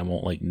me, and I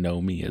won't like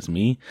know me as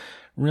me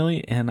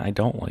really. And I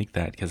don't like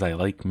that, because I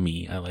like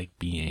me. I like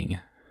being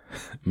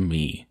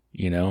me,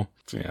 you know?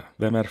 So yeah,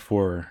 that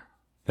metaphor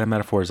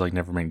is like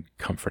never been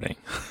comforting.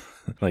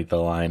 Like the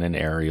line in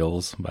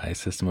Aerials by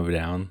System of a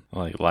Down,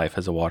 like life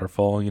as a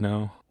waterfall, you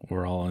know,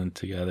 we're all in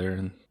together,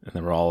 and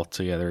then we're all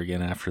together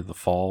again after the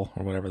fall,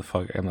 or whatever the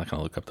fuck. I'm not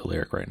gonna look up the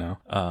lyric right now.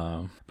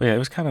 But yeah, it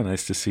was kind of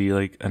nice to see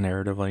like a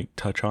narrative like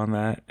touch on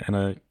that in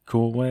a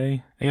cool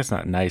way. I guess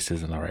not nice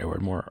isn't the right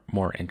word,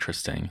 more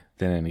interesting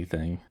than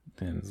anything.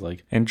 And it's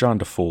like, and John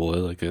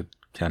DeFool, like a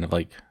kind of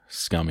like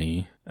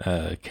scummy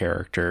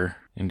character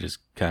and just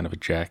kind of a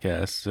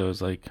jackass. So it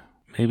was like,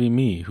 maybe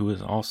me, who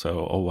is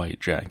also a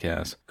white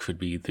jackass, could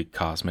be the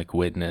cosmic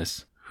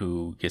witness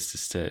who gets to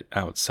sit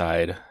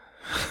outside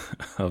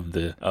of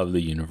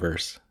the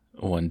universe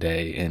one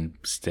day and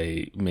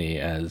stay me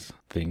as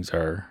things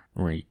are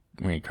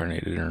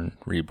reincarnated or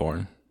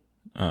reborn.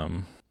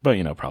 But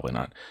you know, probably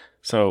not.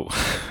 So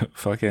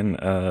fucking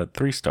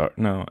 3 star.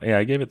 No, yeah,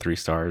 I gave it 3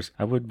 stars.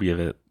 I would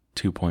give it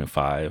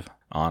 2.5,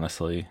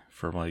 honestly,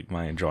 for like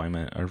my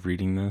enjoyment of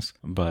reading this.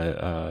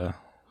 But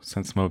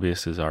since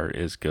Mobius's art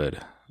is good,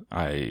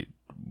 I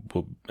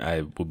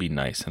will be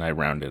nice and I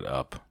round it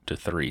up to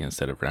 3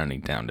 instead of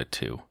rounding down to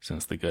 2,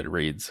 since the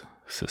Goodreads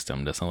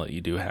system doesn't let you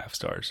do half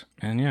stars.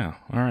 And yeah,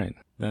 all right,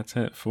 that's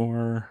it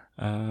for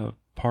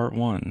part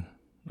 1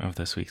 of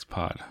this week's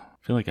pod.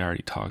 I feel like I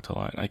already talked a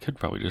lot. I could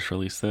probably just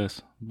release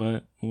this,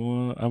 but I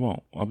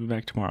won't. I'll be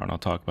back tomorrow and I'll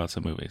talk about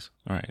some movies.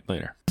 All right,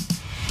 later.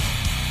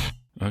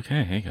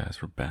 Okay, hey guys,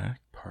 we're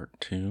back. part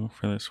 2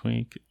 for this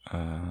week.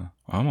 I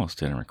almost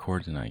didn't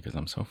record tonight because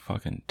I'm so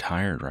fucking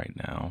tired right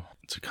now.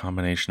 It's a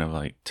combination of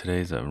like,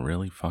 today's a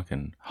really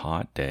fucking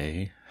hot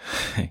day.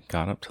 It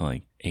got up to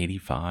like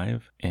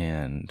 85,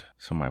 and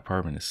so my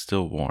apartment is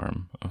still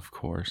warm, of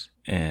course.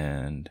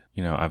 And,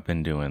 you know, I've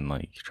been doing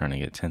like trying to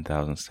get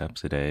 10,000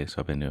 steps a day. So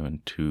I've been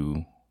doing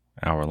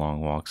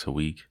 2-hour-long walks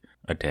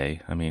a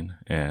day,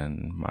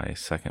 and my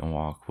second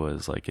walk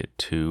was like at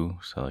 2,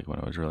 so like when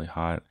it was really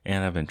hot.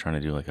 And I've been trying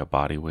to do like a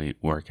body weight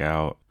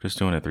workout, just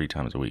doing it 3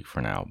 times a week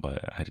for now,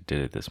 but I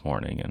did it this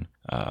morning, and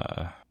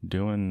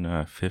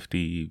doing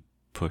 50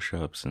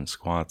 push-ups and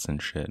squats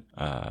and shit.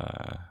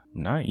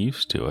 Not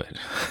used to it.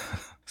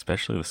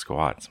 Especially the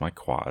squats. My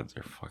quads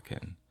are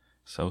fucking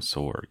so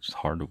sore. It's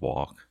hard to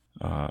walk.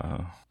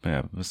 But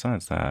yeah,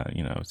 besides that,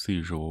 you know, it's the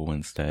usual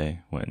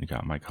Wednesday. Went and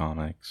got my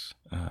comics.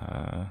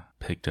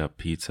 Picked up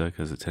pizza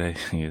because today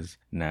is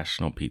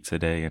National Pizza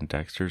Day, and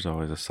Dexter's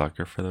always a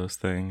sucker for those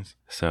things.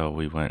 So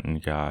we went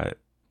and got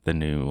the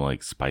new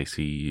like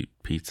spicy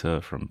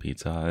pizza from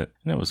Pizza Hut,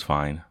 and it was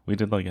fine. We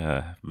did like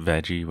a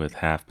veggie with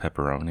half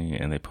pepperoni,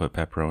 and they put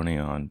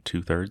pepperoni on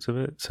 2/3 of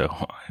it,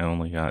 so I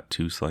only got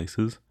 2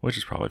 slices, which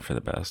is probably for the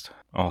best.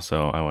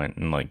 Also, I went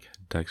and like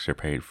Dexter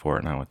paid for it,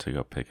 and I went to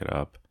go pick it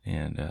up.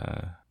 And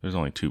there's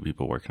only 2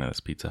 people working at this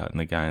Pizza Hut, and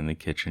the guy in the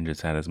kitchen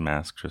just had his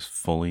mask just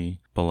fully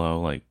below,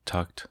 like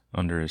tucked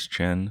under his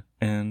chin.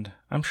 And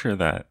I'm sure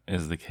that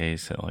is the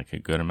case at like a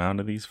good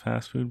amount of these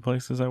fast food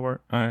places I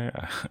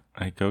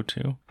go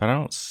to, but I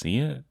don't see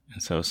it.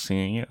 And so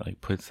seeing it like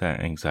puts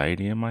that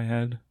anxiety in my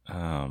head.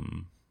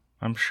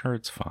 I'm sure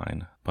it's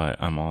fine, but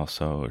I'm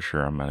also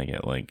sure I'm gonna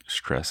get like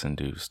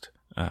stress-induced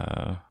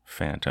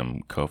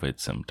phantom COVID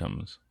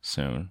symptoms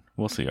soon.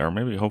 We'll see, or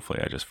maybe hopefully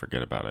I just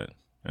forget about it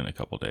in a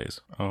couple days.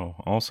 Oh,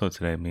 also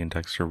today me and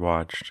Dexter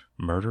watched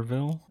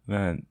Murderville,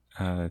 that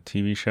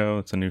TV show.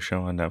 It's a new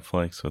show on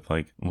Netflix with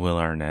like Will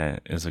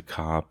Arnett is a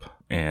cop,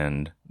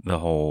 and the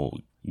whole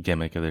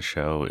gimmick of the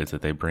show is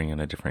that they bring in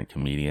a different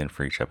comedian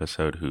for each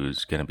episode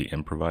who's going to be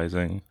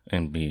improvising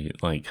and be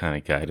like kind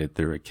of guided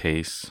through a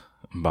case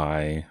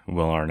by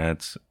Will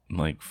Arnett's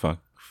like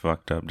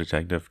fucked up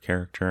detective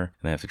character,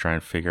 and they have to try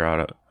and figure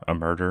out a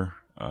murder.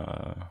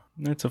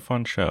 It's a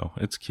fun show.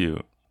 It's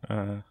cute.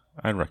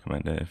 I'd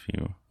recommend it if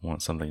you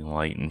want something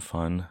light and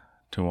fun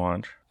to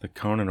watch. The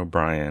Conan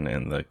O'Brien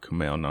and the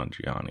Kumail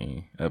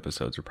Nanjiani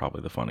episodes are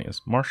probably the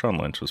funniest. Marshawn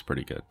Lynch was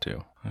pretty good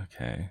too.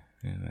 Okay,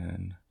 and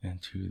then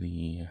into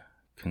the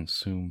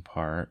consume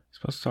part. I'm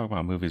supposed to talk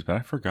about movies, but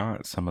I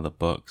forgot some of the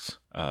books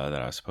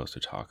that I was supposed to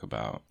talk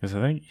about. Because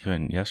I think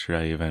even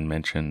yesterday I even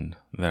mentioned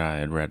that I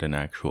had read an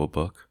actual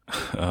book,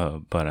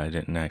 but I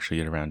didn't actually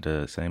get around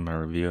to saying my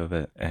review of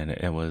it. And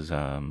it was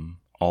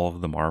All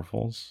of the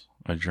Marvels,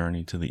 A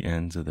Journey to the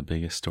Ends of the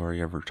Biggest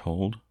Story Ever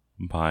Told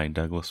by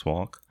Douglas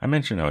Walk. I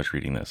mentioned I was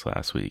reading this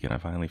last week, and I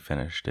finally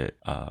finished it,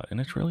 and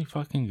it's really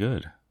fucking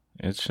good.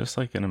 It's just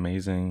like an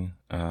amazing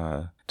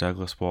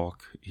Douglas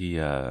Walk. He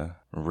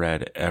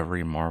read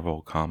every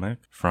Marvel comic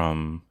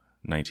from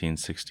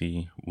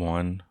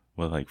 1961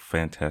 with like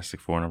Fantastic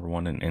Four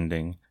 #1 and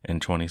ending in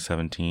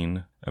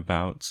 2017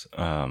 about.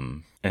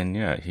 And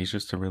yeah, he's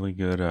just a really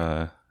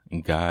good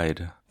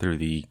guide through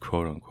the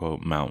quote-unquote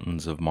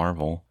mountains of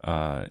Marvel,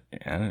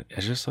 and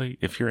it's just like,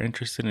 if you're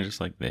interested in just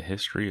like the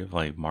history of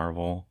like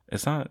Marvel,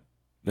 it's not,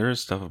 there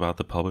is stuff about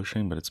the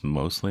publishing, but it's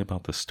mostly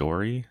about the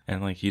story.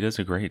 And like he does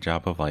a great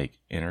job of like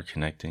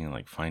interconnecting and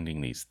like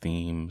finding these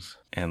themes,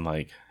 and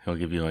like he'll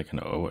give you like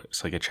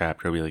it's like a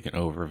chapter will be like an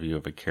overview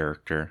of a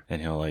character,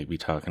 and he'll like be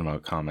talking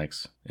about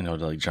comics, and he'll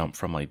like jump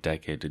from like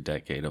decade to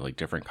decade of like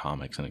different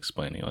comics and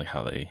explaining like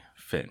how they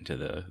fit into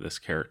this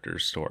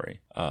character's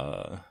story.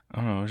 I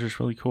don't know, it was just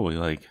really cool. He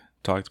like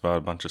talked about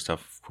a bunch of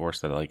stuff, of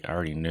course, that like I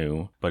already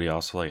knew, but he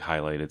also like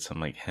highlighted some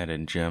like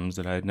hidden gems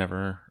that I'd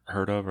never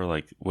heard of or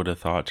like would have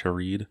thought to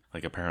read.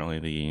 Like apparently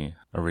the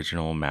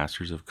original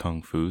Masters of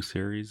Kung Fu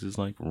series is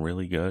like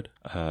really good,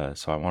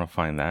 so I want to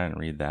find that and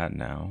read that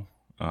now.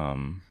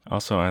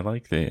 Also, I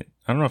like that,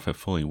 I don't know if it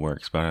fully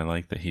works, but I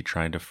like that he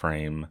tried to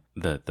frame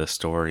the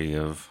story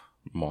of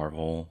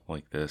Marvel,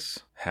 like this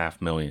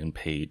 500,000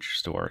 page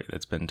story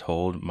that's been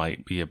told,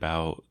 might be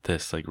about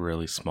this like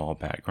really small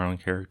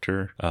background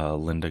character,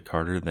 Linda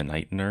Carter, the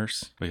night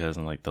nurse, because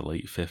in like the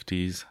late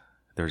 50s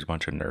there's a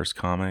bunch of nurse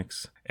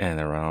comics,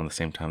 and around the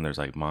same time there's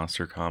like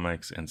monster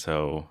comics. And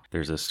so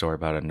there's a story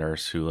about a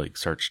nurse who like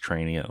starts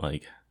training at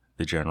like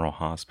the general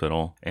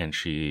hospital, and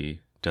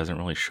she doesn't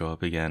really show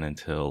up again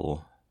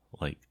until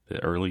like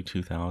the early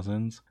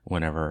 2000s,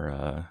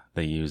 whenever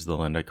they use the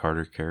Linda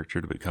Carter character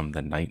to become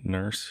the night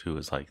nurse, who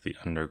is like the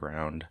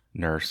underground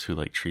nurse who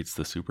like treats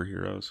the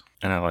superheroes.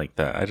 And I like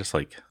that. I just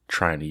like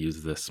trying to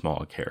use this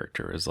small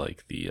character as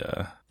like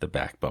the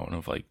backbone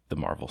of like the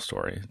Marvel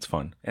story. It's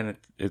fun, and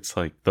it's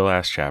like the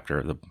last chapter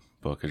of the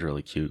book is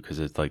really cute because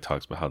it like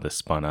talks about how this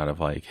spun out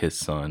of like his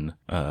son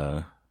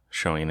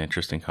showing an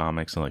interest in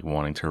comics and like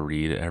wanting to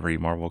read every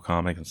Marvel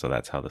comic, and so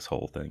that's how this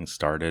whole thing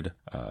started.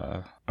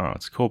 I don't know,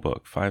 it's a cool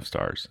book. 5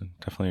 stars.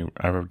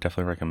 I would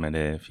definitely recommend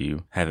it if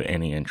you have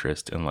any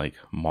interest in like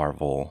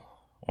Marvel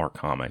or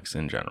comics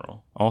in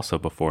general. Also,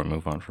 before we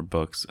move on for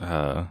books,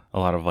 a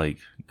lot of like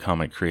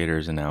comic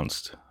creators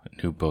announced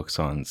new books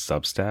on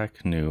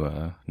Substack,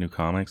 new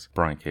comics.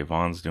 Brian K.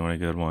 Vaughan's doing a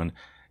good one,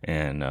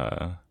 and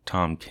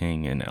Tom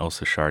King and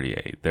Elsa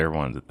Chartier, they're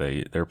ones that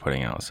they're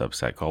putting out a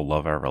Substack called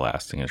Love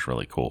Everlasting. Is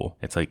really cool.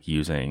 It's like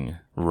using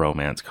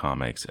romance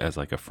comics as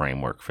like a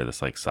framework for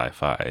this like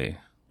sci-fi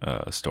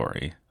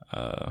story.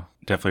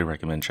 Definitely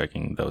recommend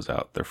checking those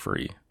out. They're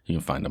free. You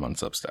can find them on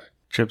Substack.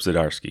 Chip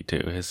Zdarsky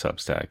too, his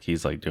Substack.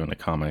 He's like doing a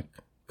comic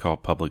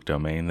called Public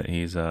Domain that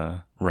he's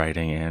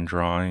writing and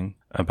drawing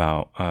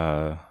about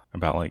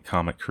like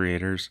comic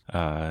creators,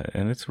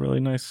 and it's a really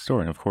nice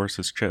story. And of course,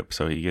 it's Chip,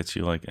 so he gets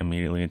you like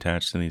immediately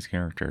attached to these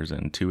characters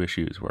in 2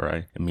 issues where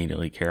I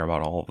immediately care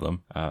about all of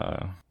them.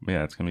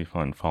 Yeah, it's gonna be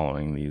fun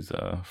following these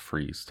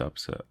free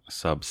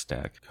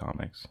Substack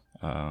comics.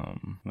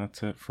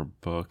 That's it for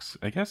books.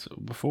 I guess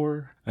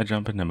before I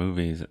jump into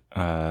movies,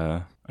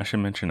 I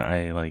should mention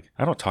I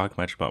don't talk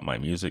much about my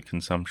music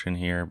consumption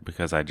here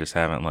because I just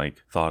haven't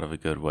like thought of a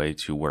good way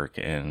to work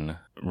in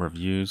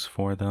reviews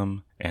for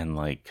them. And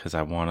like, cause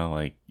I want to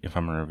like, if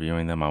I'm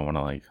reviewing them, I want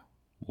to like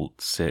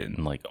sit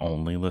and like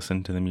only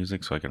listen to the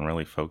music so I can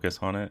really focus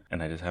on it,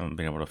 and I just haven't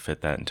been able to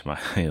fit that into my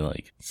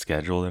like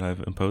schedule that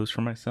I've imposed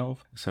for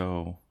myself.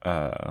 So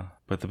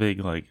but the big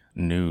like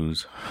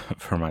news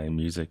for my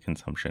music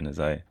consumption is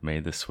I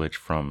made the switch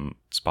from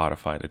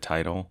Spotify to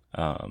Tidal,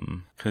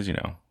 because you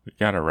know, we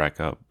gotta rack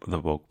up the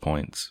woke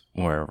points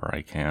wherever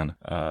I can.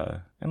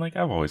 And like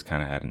I've always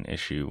kind of had an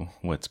issue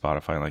with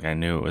Spotify. Like I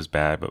knew it was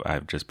bad, but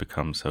I've just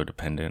become so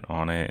dependent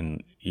on it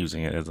and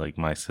using it as like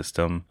my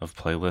system of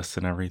playlists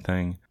and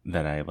everything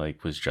that I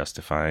like was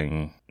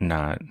justifying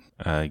not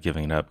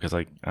giving it up. Because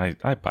like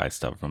I buy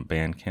stuff from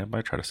Bandcamp.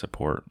 I try to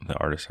support the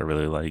artists I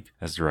really like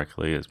as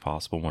directly as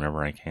possible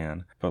whenever I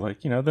can. But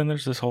like, you know, then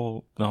there's the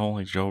whole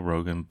like Joe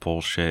Rogan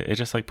bullshit. It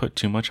just like put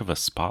too much of a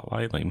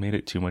spotlight, like made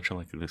it too much of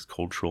like this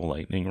cultural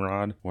lightning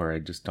rod where I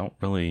just don't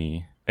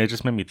really. It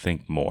just made me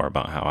think more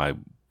about how I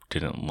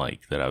didn't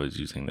like that I was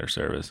using their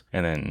service.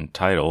 And then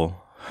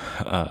Tidal,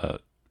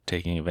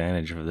 taking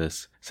advantage of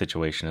this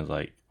situation, is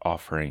like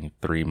offering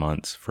 3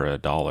 months for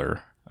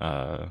 $1.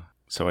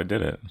 So I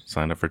did it.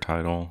 Signed up for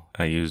Tidal.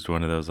 I used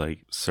one of those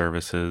like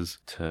services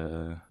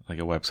to like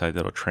a website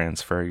that'll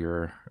transfer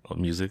your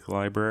music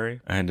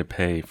library. I had to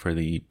pay for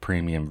the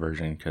premium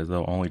version because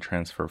they'll only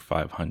transfer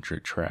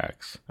 500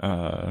 tracks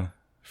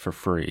for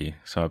free.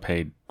 So I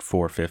paid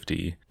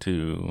 $4.50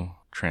 to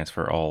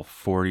transfer all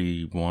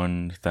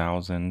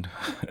 41,000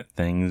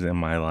 things in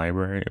my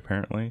library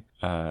apparently.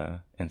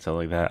 And so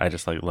like that, I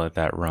just like let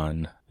that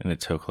run, and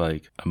it took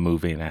like a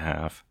movie and a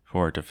half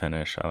for it to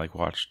finish. I like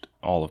watched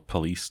all of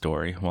Police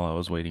Story while I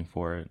was waiting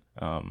for it.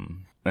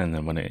 And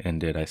then when it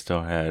ended, I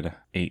still had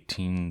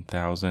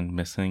 18,000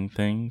 missing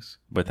things.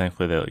 But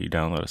thankfully they let you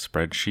download a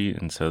spreadsheet.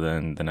 And so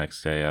then the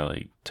next day I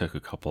like took a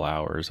couple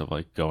hours of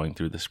like going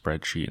through the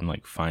spreadsheet and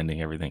like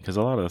finding everything. Because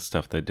a lot of the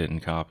stuff they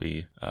didn't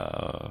copy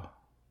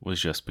was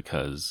just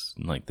because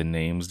like the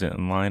names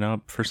didn't line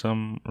up for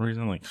some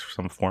reason, like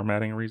some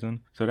formatting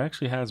reason. So it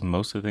actually has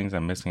most of the things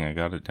I'm missing. I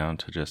got it down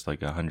to just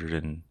like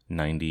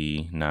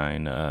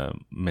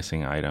 199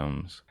 missing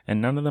items, and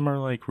none of them are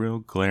like real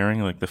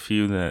glaring. Like the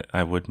few that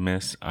I would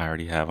miss I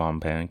already have on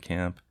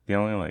Bandcamp. The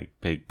only like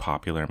big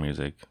popular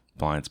music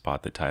blind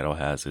spot the Tidal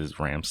has is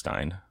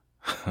Rammstein,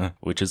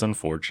 which is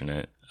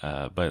unfortunate,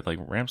 but like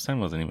Rammstein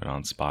wasn't even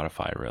on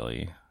Spotify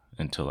really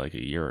until like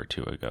a year or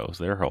two ago.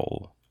 So their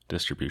whole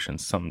distribution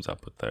sums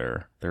up with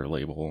their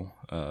label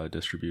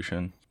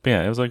distribution. But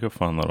yeah, it was like a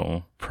fun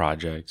little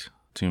project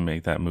to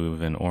make that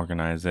move and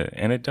organize it,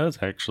 and it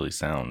does actually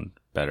sound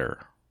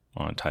better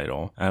on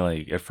Tidal. I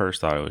like at first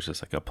thought it was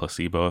just like a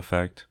placebo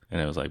effect and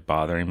it was like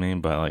bothering me,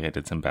 but like I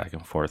did some back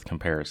and forth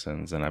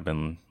comparisons and I've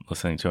been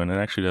listening to it, and it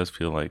actually does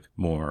feel like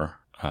more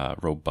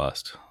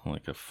robust,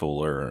 like a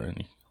fuller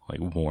and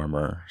like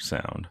warmer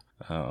sound.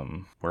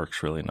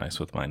 Works really nice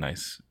with my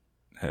nice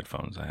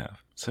headphones I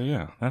have. So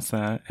yeah, that's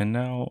that. And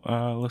now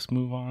let's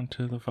move on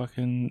to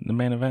the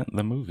main event,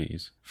 the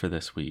movies for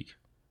this week.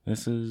 And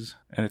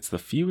it's the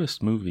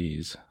fewest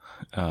movies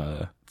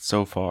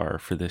so far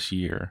for this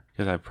year,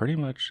 because I pretty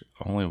much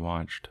only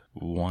watched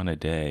one a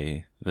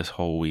day this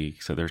whole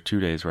week. So there's 2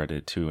 days where I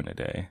did 2 in a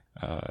day.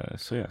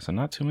 So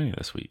not too many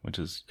this week, which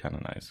is kind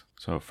of nice.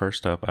 So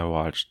first up, I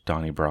watched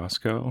Donnie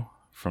Brasco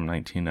from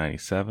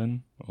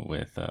 1997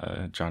 with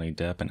Johnny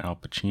Depp and Al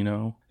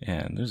Pacino,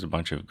 and there's a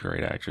bunch of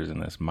great actors in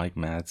this.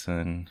 Michael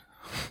Madsen,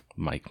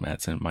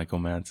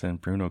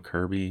 Bruno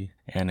Kirby,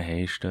 Anna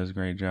Heche does a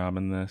great job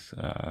in this,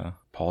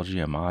 Paul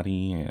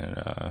Giamatti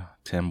and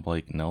Tim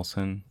Blake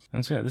Nelson.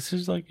 And so yeah, this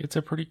is like, it's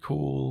a pretty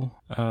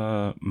cool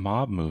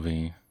mob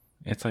movie.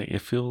 It's like,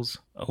 it feels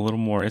a little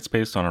more, it's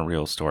based on a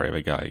real story of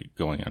a guy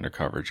going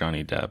undercover.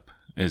 Johnny Depp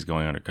is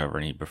going undercover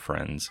and he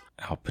befriends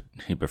Al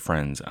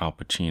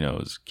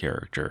Pacino's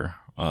character,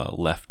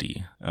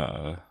 Lefty,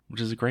 which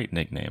is a great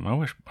nickname. I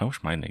wish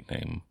my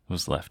nickname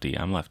was Lefty.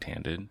 I'm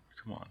left-handed.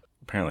 Come on.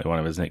 apparently one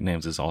of his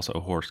nicknames is also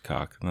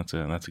Horsecock. That's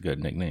a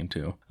good nickname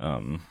too.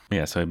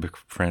 Yeah, so he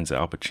befriends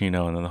Al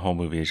Pacino, and then the whole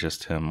movie is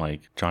just him,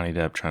 like Johnny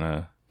Depp, trying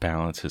to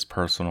balance his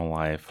personal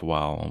life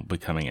while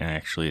becoming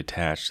actually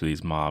attached to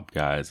these mob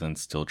guys and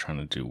still trying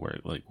to do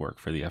work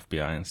for the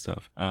FBI and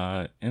stuff.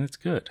 And it's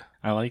good.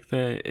 I like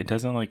that it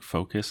doesn't like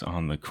focus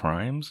on the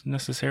crimes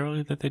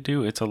necessarily that they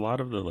do. It's a lot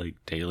of the like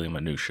daily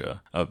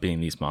minutia of being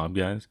these mob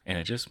guys, and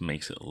it just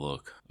makes it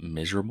look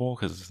miserable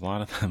because it's a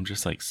lot of them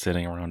just like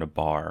sitting around a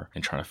bar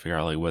and trying to figure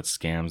out like what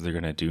scams they're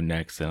gonna do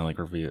next. And like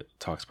review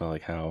talks about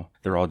like how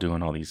they're all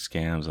doing all these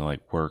scams and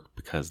like work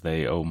because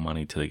they owe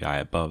money to the guy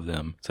above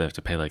them, so they have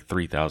to pay like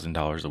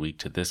 $3,000 a week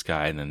to this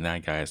guy, and then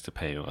that guy has to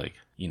pay like,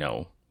 you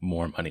know,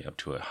 more money up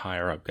to a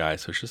higher up guy.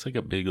 So it's just like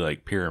a big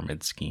like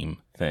pyramid scheme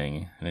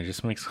thing, and it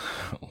just makes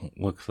it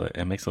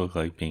look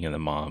like being in the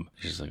mob.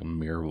 It's just like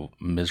a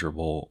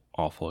miserable,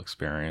 awful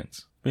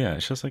experience. But yeah,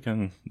 it's just like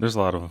there's a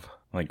lot of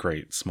like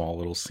great small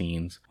little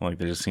scenes. Like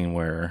there's a scene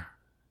where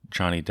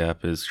Johnny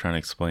Depp is trying to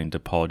explain to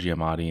Paul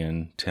Giamatti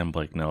and Tim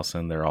Blake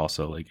Nelson, they're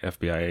also like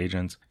FBI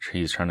agents.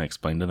 He's trying to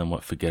explain to them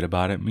what "forget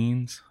about it"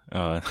 means,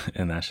 and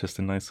that's just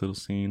a nice little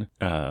scene.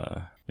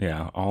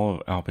 Yeah, all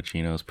of Al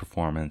Pacino's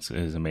performance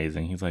is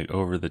amazing. He's like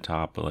over the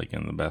top, but like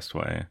in the best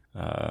way.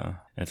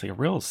 It's like a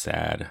real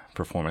sad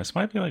performance.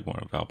 Might be like one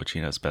of Al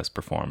Pacino's best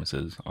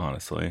performances,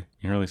 honestly.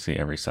 You can really see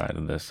every side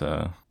of this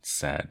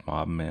sad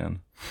mob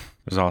man.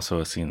 There's also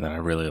a scene that I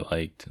really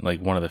liked.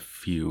 Like one of the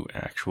few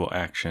actual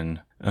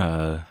action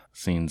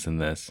scenes in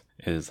this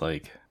is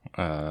like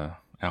Al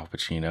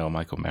Pacino,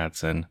 Michael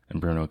Madsen, and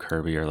Bruno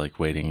Kirby are like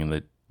waiting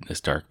in this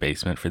dark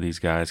basement for these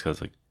guys,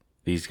 because like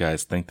these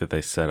guys think that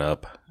they set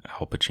up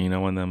Al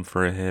Pacino and them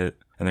for a hit,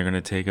 and they're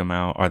gonna take him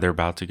out, or they're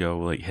about to go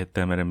like hit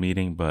them at a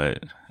meeting,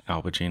 but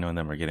Al Pacino and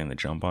them are getting the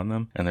jump on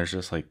them. And there's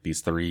just like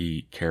these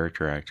three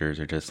character actors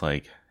are just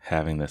like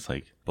having this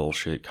like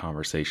bullshit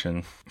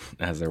conversation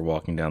as they're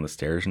walking down the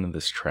stairs into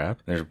this trap.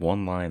 There's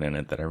one line in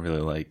it that I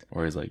really liked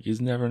where he's like,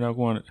 he's never know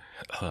what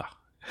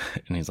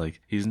and he's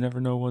like, he's never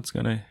gonna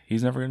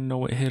know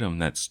what hit him.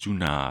 That's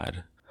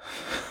Stunad.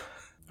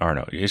 Or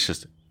no, it's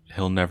just,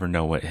 he'll never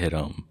know what hit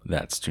him.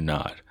 That's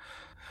Stunad.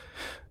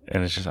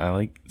 And it's just, I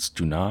like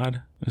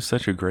Stunad. It's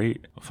such a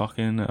great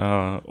fucking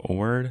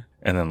word.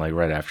 And then like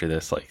right after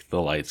this, like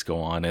the lights go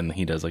on and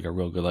he does like a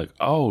real good like,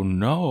 oh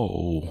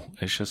no.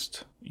 It's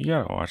just, you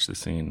gotta watch the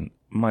scene.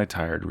 My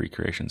tired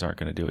recreations aren't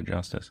gonna do it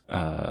justice.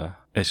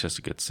 It's just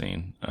a good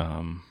scene.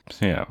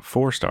 So yeah,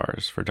 4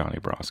 stars for Donnie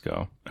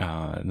Brasco.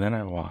 And then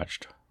I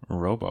watched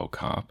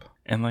RoboCop.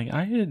 And like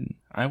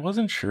I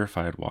wasn't sure if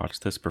I had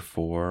watched this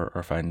before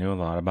or if I knew a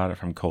lot about it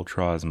from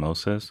cultural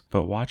osmosis,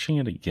 but watching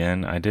it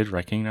again, I did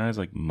recognize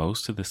like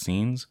most of the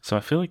scenes. So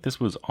I feel like this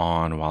was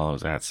on while I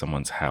was at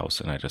someone's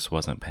house and I just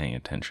wasn't paying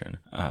attention.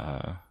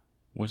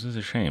 Which is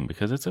a shame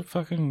because it's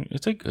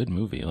a good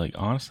movie. Like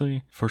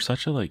honestly, for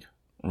such a like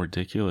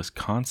ridiculous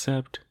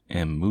concept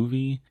and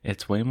movie,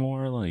 it's way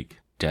more like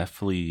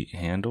deftly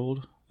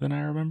handled than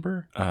I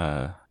remember.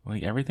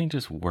 Like everything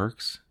just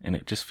works, and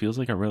it just feels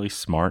like a really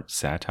smart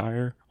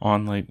satire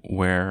on like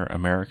where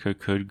America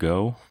could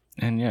go.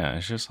 And yeah,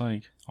 it's just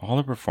like all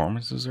the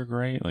performances are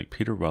great. Like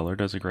Peter Weller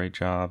does a great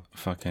job.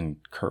 Fucking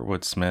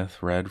Kurtwood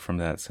Smith, Red from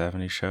That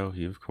 70s Show,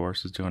 he of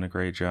course is doing a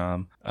great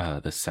job.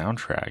 The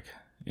soundtrack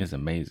is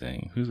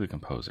amazing. Who's the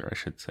composer? I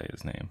should say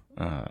his name.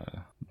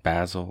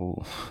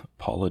 Basil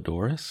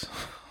Polidoris.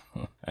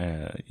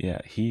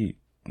 Yeah,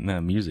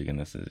 the music in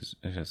this is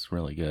just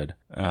really good.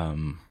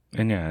 And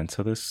yeah, and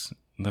so this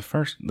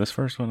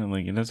first one,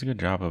 like, it does a good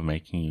job of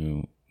making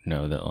you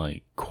know that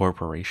like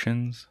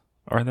corporations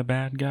are the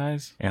bad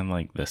guys and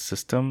like the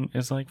system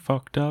is like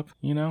fucked up,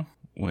 you know,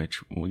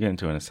 which we'll get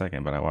into in a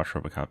second. But I watched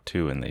RoboCop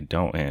 2 and they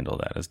don't handle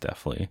that as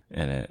deftly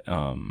in it.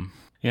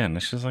 Yeah, and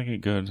it's just like a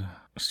good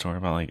story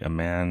about like a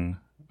man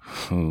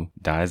who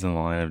dies in the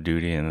line of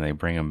duty and they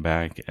bring him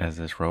back as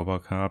this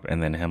RoboCop,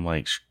 and then him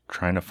like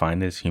trying to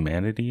find his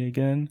humanity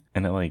again,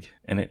 and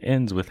it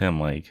ends with him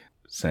like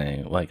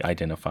saying, like,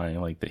 identifying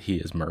like that he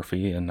is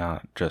Murphy and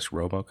not just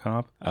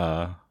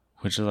RoboCop,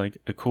 which is like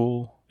a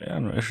cool, I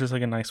don't know, it's just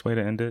like a nice way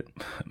to end it.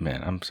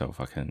 Man, I'm so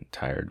fucking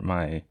tired.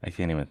 I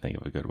can't even think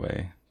of a good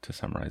way to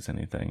summarize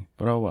anything,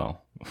 but oh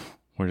well.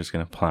 We're just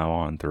gonna plow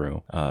on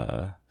through.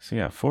 So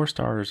yeah, 4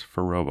 stars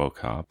for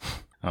RoboCop.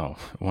 Oh,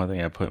 one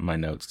thing I put in my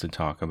notes to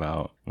talk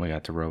about when we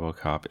got to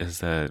RoboCop is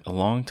that a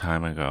long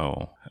time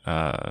ago,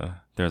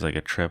 there was like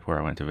a trip where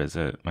I went to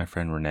visit my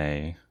friend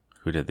Renee,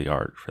 who did the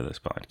art for this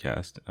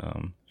podcast.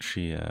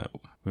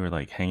 We were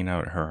like hanging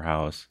out at her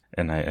house,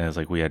 and it was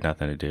like we had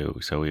nothing to do,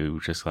 so we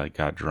just like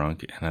got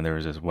drunk, and then there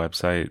was this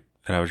website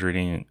that I was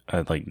reading,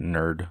 like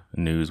nerd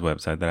news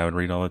website that I would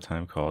read all the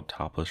time called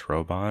Topless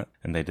Robot,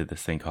 and they did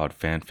this thing called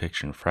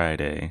Fanfiction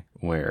Friday,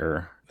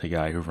 where the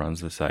guy who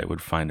runs the site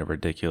would find a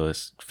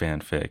ridiculous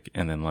fanfic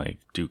and then like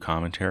do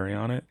commentary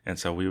on it. And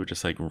so we would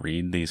just like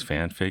read these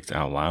fanfics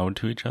out loud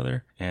to each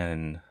other.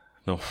 And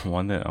the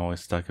one that always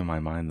stuck in my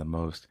mind the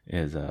most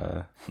was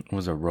a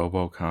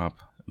RoboCop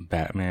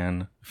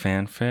Batman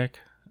fanfic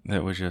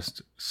that was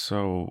just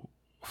so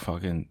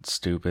fucking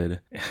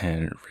stupid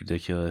and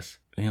ridiculous.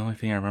 The only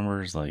thing I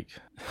remember is like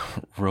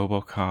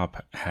RoboCop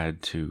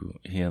had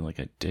like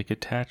a dick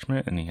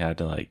attachment and he had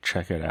to like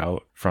check it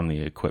out from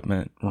the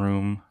equipment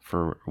room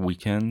for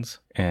weekends.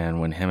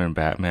 And when him and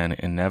Batman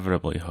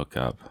inevitably hook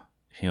up,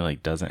 he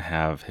like doesn't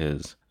have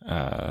his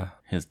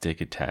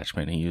dick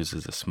attachment. He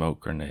uses a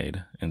smoke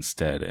grenade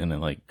instead, and it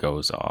like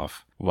goes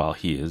off while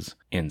he is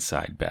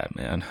inside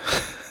Batman.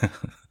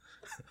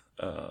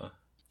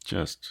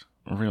 Just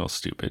real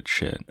stupid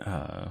shit.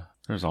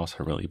 There's also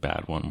a really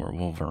bad one where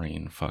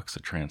Wolverine fucks a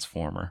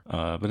Transformer.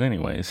 But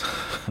anyways,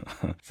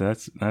 so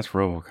that's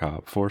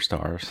RoboCop, 4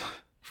 stars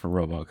for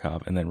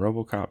RoboCop. And then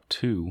RoboCop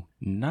 2,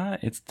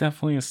 it's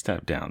definitely a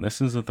step down.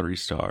 This is a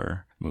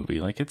 3-star movie.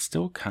 Like, it's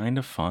still kind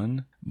of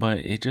fun, but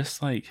it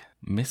just like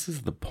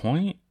misses the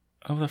point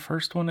of the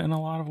first one in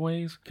a lot of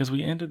ways. Because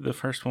we ended the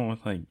first one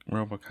with like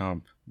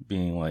RoboCop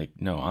being like,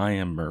 no, I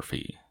am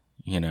Murphy,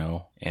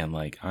 and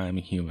like I'm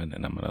a human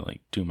and I'm gonna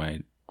like do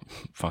my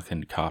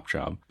fucking cop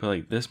job. But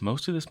like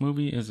most of this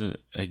movie is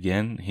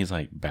again, he's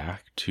like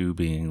back to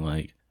being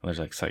like, there's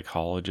like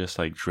psychologists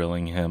like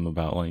drilling him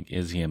about like,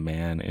 is he a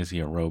man, is he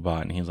a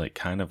robot, and he's like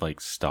kind of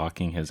like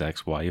stalking his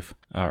ex-wife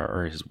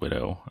or his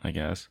widow, I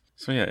guess.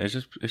 So yeah,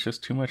 it's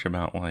just too much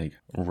about like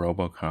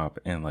RoboCop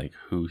and like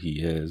who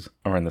he is,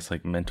 or in this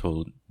like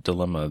mental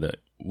dilemma that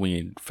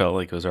we felt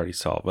like it was already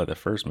solved by the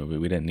first movie.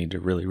 We didn't need to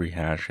really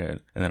rehash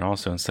it. And then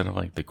also, instead of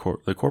like the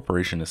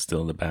corporation is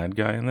still the bad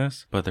guy in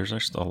this, but there's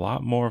just a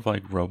lot more of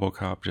like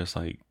RoboCop just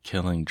like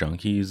killing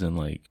junkies and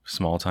like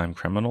small time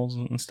criminals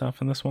and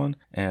stuff in this one.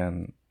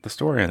 And the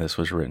story on this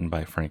was written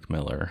by Frank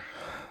Miller,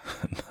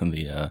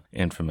 the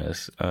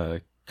infamous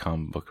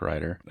comic book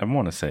writer. I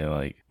want to say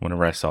like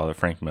whenever I saw that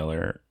Frank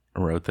Miller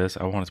wrote this,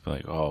 I wanted to be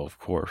like, oh, of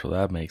course, well,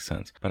 that makes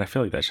sense. But I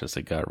feel like that's just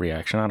a gut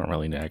reaction. I don't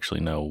really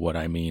actually know what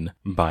I mean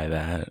by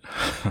that.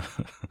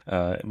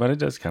 But it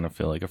does kind of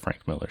feel like a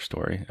Frank Miller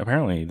story.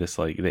 Apparently this,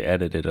 like, they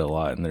edited it a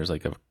lot, and there's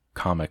like a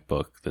comic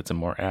book that's a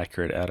more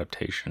accurate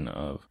adaptation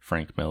of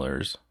Frank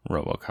Miller's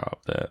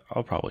RoboCop that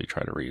I'll probably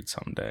try to read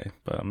someday,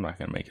 but I'm not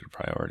gonna make it a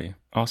priority.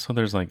 Also,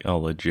 there's like a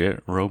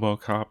legit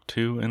RoboCop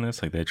 2 in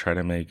this. Like, they try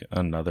to make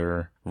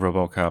another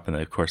RoboCop, and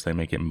of course they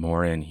make it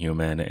more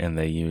inhuman, and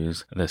they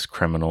use this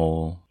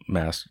criminal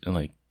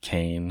like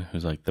Kane,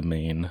 who's like the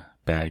main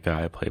bad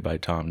guy played by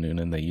Tom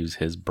Noonan. They use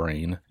his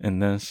brain in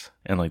this,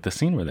 and like the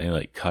scene where they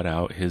like cut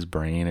out his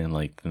brain and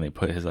like then they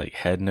put his like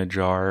head in a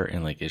jar,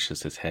 and like it's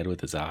just his head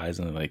with his eyes,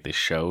 and then, like they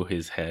show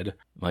his head,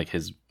 like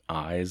his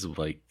eyes,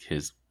 like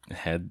his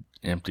head,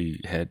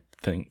 empty head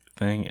thing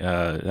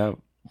that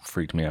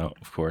freaked me out.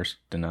 Of course,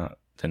 did not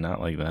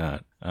like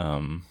that.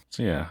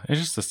 So yeah, it's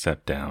just a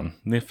step down.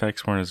 The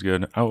effects weren't as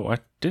good. Oh, I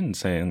didn't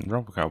say in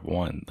RoboCop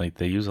 1, like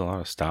they use a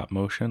lot of stop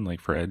motion, like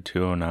for Ed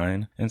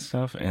 209 and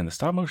stuff, and the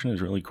stop motion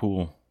is really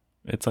cool.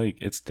 It's like,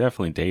 it's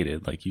definitely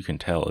dated, like you can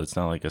tell it's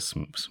not like a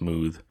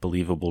smooth,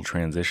 believable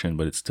transition,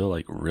 but it's still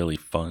like really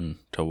fun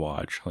to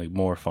watch, like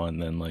more fun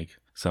than like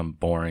some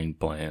boring,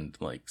 bland,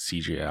 like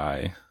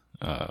CGI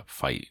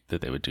fight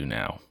that they would do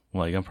now.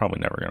 Like, I'm probably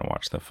never gonna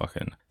watch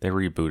they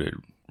rebooted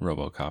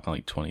RoboCop in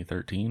like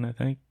 2013, I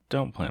think.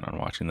 Don't plan on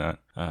watching that.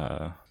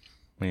 But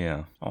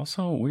yeah.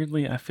 Also,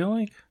 weirdly, I feel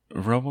like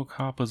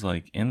RoboCop was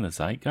like in the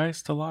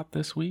zeitgeist a lot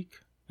this week,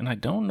 and I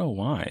don't know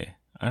why.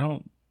 I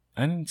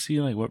didn't see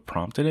like what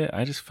prompted it.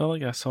 I just felt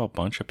like I saw a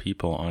bunch of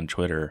people on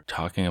Twitter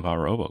talking about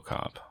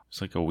RoboCop.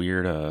 It's like a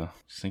weird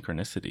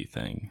synchronicity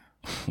thing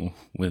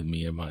with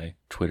me and my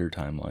Twitter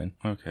timeline.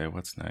 Okay,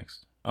 what's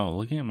next? Oh,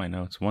 looking at my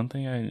notes, one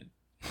thing I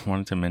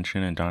wanted to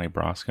mention in Donnie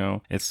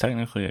Brasco, it's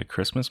technically a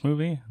Christmas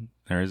movie.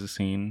 There is a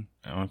scene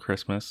on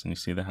Christmas and you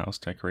see the house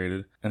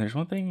decorated. And there's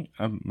one thing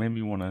I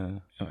maybe want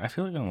to, I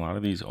feel like in a lot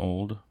of these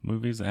old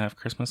movies that have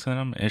Christmas in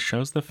them, it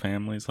shows the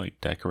families like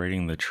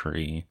decorating the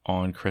tree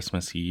on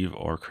Christmas Eve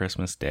or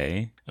Christmas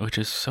Day, which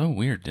is so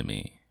weird to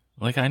me.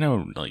 Like, I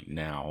know, like,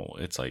 now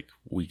it's like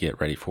we get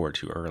ready for it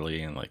too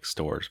early and like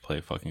stores play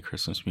fucking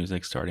Christmas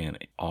music starting in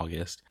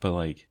August. But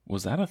like,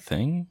 was that a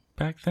thing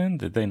back then?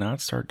 Did they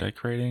not start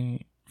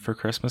decorating for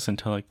Christmas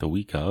until like the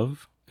week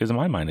of? Because in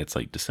my mind, it's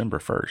like December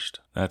 1st.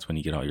 That's when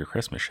you get all your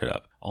Christmas shit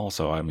up.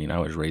 Also, I mean, I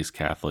was raised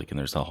Catholic and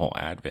there's the whole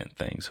Advent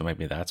thing. So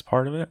maybe that's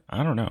part of it.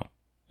 I don't know.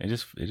 It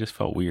just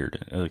felt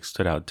weird. It like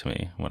stood out to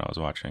me when I was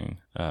watching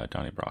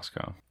Donnie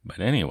Brasco. But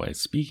anyway,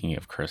 speaking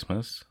of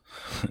Christmas,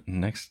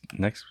 next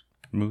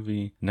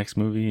movie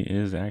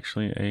is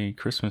actually a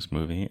Christmas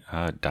movie,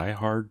 Die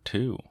Hard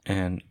 2.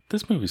 And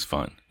this movie's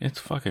fun. It's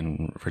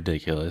fucking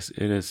ridiculous.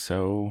 It is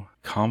so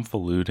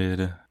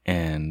convoluted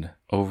and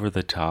over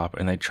the top,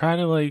 and they try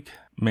to like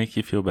make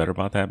you feel better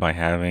about that by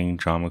having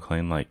John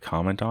McClane like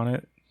comment on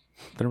it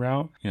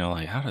throughout, you know,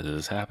 like, how did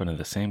this happen to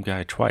the same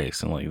guy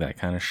twice, and like that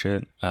kind of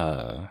shit.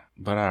 But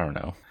I don't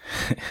know.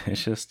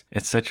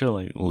 It's such a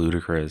like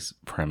ludicrous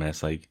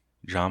premise. Like,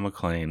 John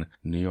McClane,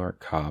 New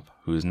York cop,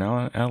 who is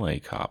now an LA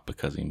cop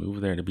because he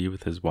moved there to be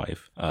with his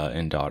wife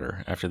and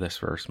daughter after this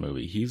first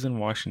movie. He's in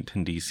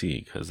Washington,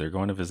 D.C. because they're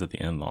going to visit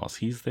the in-laws.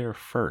 He's there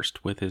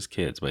first with his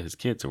kids, but his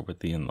kids are with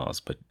the in-laws.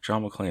 But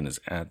John McClane is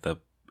at the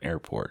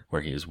airport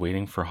where he is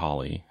waiting for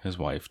Holly, his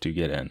wife, to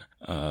get in.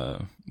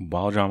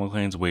 While John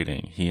McClane's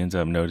waiting, he ends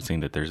up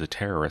noticing that there's a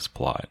terrorist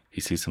plot.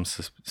 He sees some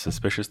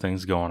suspicious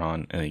things going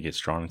on, and he gets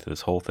drawn into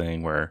this whole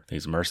thing where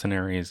these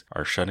mercenaries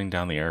are shutting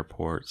down the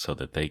airport so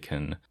that they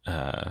can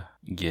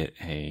get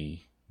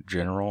a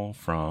general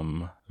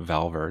from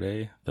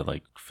Valverde, the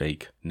like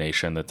fake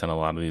nation that's in a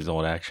lot of these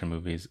old action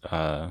movies.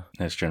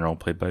 This general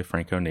played by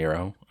Franco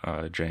Nero,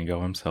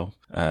 Django himself.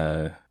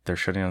 They're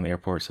shutting down the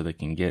airport so they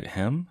can get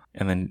him.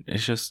 And then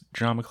it's just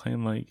John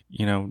McClane, like,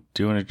 you know,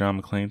 doing a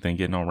John McClane thing,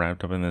 getting all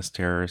wrapped up in this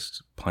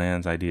terrorist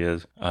plans,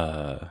 ideas.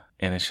 And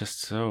it's just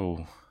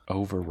so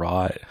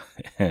overwrought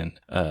and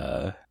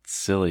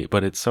silly,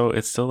 but it's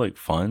still like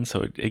fun.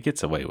 So it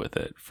gets away with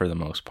it for the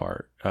most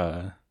part.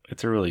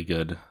 It's a really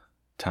good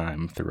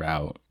time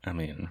throughout. I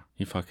mean,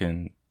 he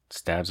fucking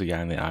stabs a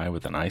guy in the eye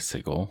with an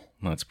icicle.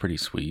 That's pretty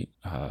sweet.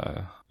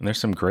 And there's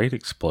some great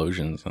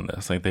explosions in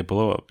this. Like, they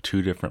blow up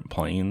 2 different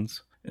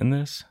planes in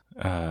this.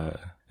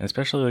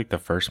 Especially like the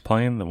first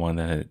plane, the one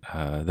that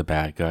the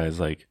bad guys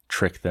like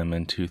trick them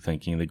into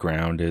thinking the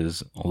ground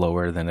is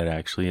lower than it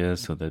actually is,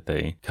 so that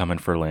they come in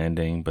for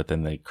landing, but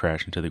then they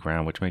crash into the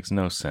ground, which makes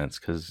no sense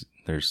because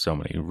there's so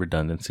many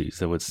redundancies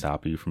that would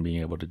stop you from being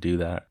able to do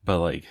that. But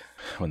like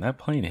when that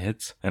plane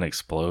hits and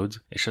explodes,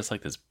 it's just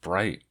like this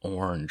bright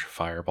orange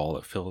fireball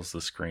that fills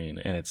the screen,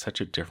 and it's such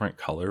a different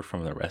color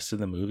from the rest of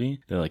the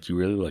movie that like you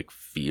really like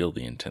feel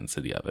the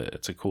intensity of it.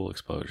 It's a cool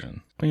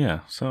explosion. But yeah,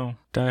 so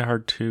Die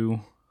Hard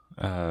 2,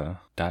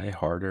 Die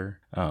Harder,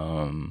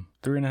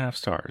 3.5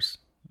 stars.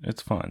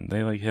 It's fun.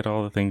 They like hit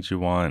all the things you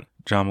want.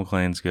 John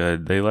McClane's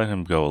good. They let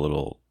him go a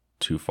little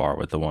too far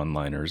with the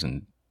one-liners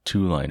and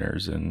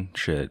two-liners and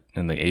shit,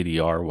 and the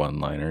ADR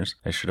one-liners.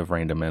 They should have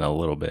reined them in a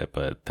little bit,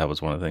 but that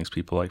was one of the things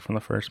people like from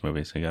the first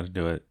movie, so you got to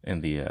do it.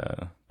 And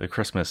the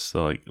Christmas,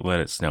 like, Let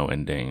It Snow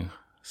ending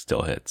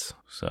still hits.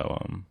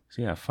 So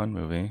yeah, fun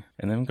movie.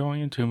 And then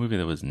going into a movie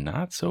that was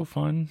not so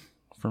fun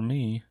for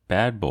me,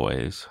 Bad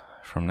Boys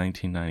from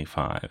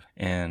 1995.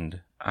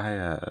 And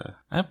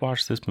I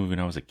watched this movie when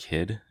I was a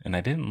kid, and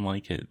I didn't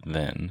like it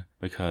then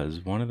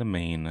because one of the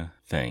main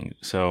things,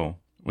 so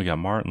we got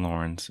Martin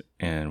Lawrence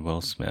and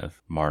Will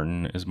Smith.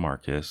 Martin is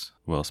Marcus,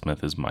 Will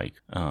Smith is Mike.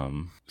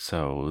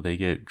 So they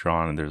get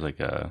drawn, and there's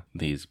like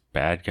these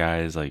bad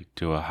guys like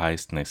do a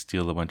heist, and they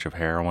steal a bunch of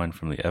heroin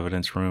from the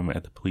evidence room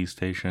at the police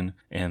station,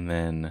 and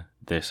then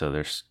they're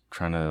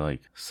trying to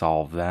like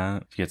solve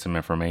that. To get some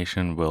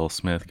information, Will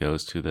Smith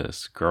goes to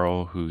this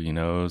girl who he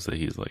knows that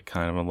he's like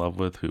kind of in love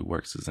with, who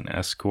works as an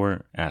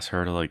escort, asks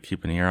her to like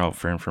keep an ear out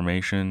for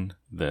information.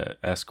 The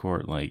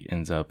escort like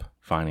ends up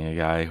finding a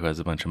guy who has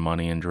a bunch of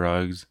money and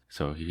drugs,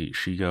 so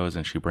she goes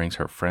and she brings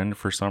her friend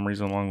for some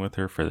reason along with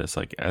her for this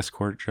like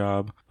escort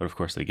job. But of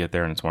course they get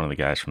there and it's one of the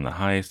guys from the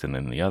heist, and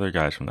then the other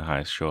guys from the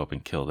heist show up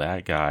and kill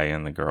that guy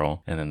and the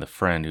girl, and then the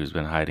friend who's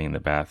been hiding in the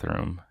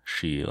bathroom,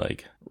 she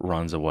like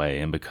runs away,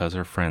 and because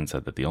her friend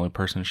said that the only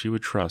person she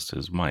would trust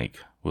is Mike,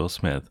 Will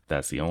Smith,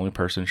 that's the only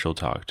person she'll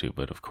talk to.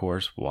 But of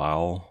course,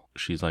 while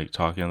she's like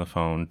talking on the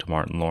phone to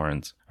Martin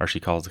Lawrence, or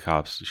she calls the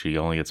cops, she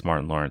only gets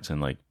Martin Lawrence,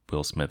 and like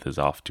Will Smith is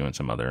off doing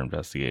some other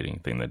investigating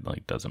thing that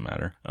like doesn't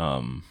matter.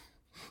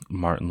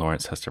 Martin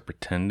Lawrence has to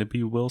pretend to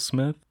be Will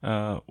Smith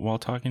while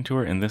talking to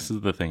her, and this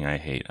is the thing I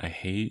hate. I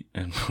hate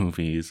in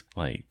movies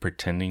like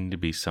pretending to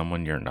be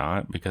someone you're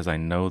not, because I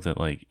know that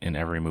like in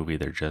every movie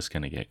they're just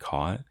gonna get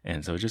caught,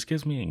 and so it just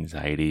gives me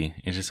anxiety.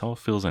 It just all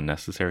feels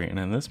unnecessary. And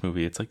in this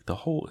movie, it's like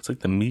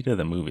the meat of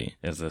the movie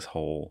is this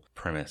whole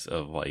premise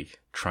of like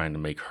trying to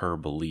make her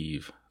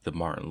believe that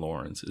Martin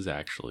Lawrence is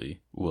actually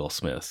Will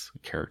Smith's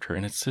character,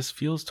 and it just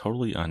feels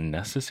totally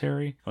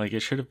unnecessary. Like, it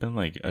should have been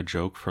like a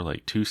joke for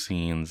like 2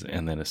 scenes,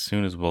 and then as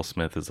soon as Will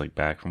Smith is like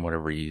back from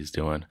whatever he's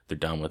doing, they're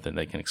done with it,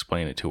 they can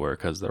explain it to her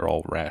because they're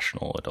all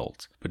rational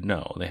adults. But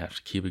no, they have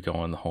to keep it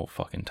going the whole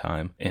fucking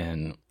time.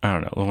 And I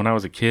don't know, when I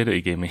was a kid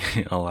it gave me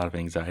a lot of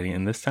anxiety,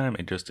 and this time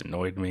it just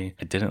annoyed me.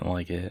 I didn't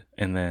like it.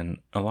 And then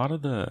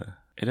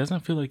it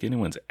doesn't feel like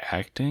anyone's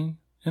acting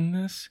in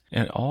this.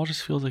 It all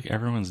just feels like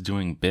everyone's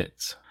doing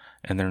bits.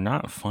 And they're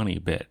not funny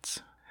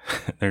bits.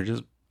 They're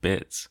just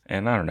bits.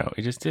 And I don't know,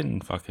 it just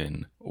didn't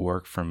fucking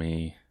work for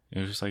me. It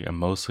was just like a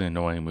mostly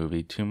annoying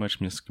movie, too much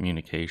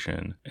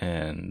miscommunication,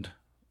 and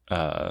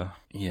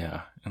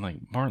yeah. And like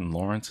Martin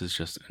Lawrence is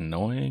just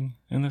annoying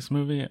in this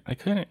movie. I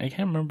can't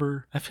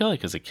remember. I feel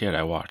like as a kid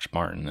I watched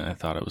Martin and I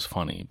thought it was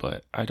funny,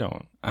 but I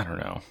don't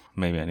know.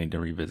 Maybe I need to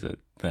revisit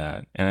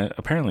that. And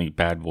apparently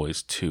Bad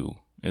Boys 2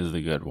 is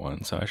the good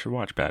one, so I should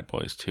watch Bad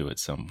Boys 2 at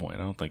some point.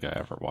 I don't think I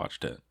ever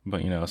watched it.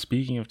 But, you know,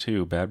 speaking of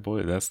 2, Bad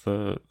Boy, that's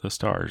the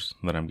stars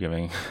that I'm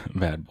giving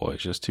Bad Boys,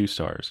 just 2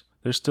 stars.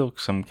 There's still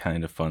some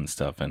kind of fun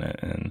stuff in it,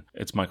 and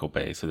it's Michael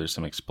Bay, so there's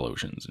some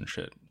explosions and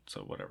shit,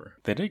 so whatever.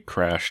 They did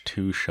crash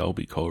 2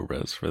 Shelby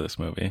Cobras for this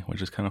movie,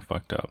 which is kind of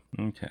fucked up.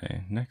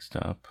 Okay, next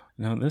up.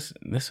 Now, this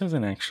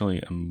isn't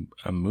actually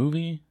a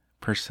movie,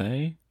 per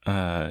se.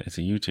 It's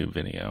a YouTube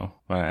video,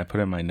 but I put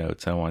in my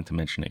notes. I wanted to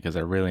mention it because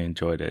I really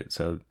enjoyed it.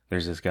 So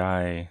there's this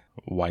guy,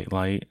 White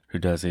Light, who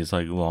does these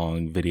like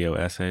long video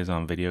essays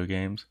on video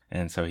games.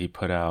 And so he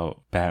put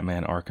out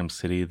Batman Arkham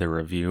City, the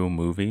review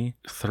movie,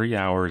 3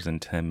 hours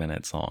and 10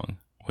 minutes long,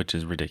 which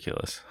is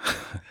ridiculous.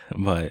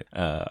 But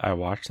I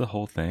watched the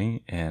whole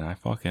thing and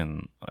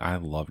I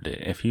loved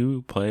it. If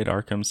you played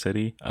Arkham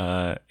City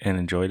and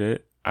enjoyed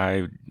it,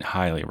 I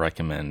highly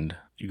recommend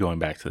going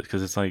back to this,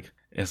 because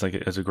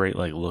it's a great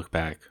like look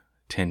back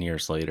 10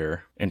 years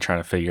later and trying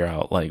to figure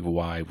out like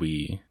why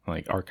we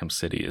like Arkham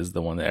City is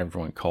the one that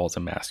everyone calls a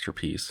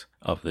masterpiece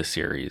of the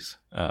series.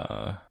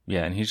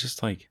 And he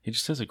just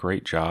does a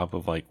great job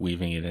of like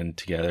weaving it in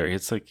together.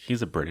 It's like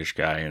he's a British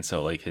guy, and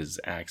so like his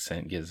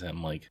accent gives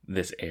him like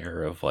this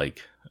air of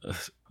like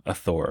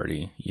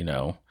authority, you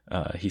know.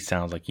 He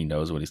sounds like he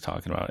knows what he's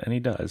talking about, and he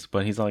does,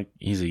 but he's a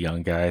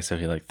young guy, so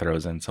he like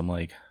throws in some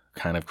like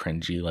kind of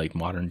cringy like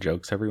modern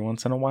jokes every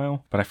once in a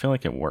while, but I feel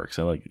like it works.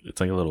 It's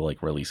like a little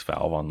like release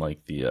valve on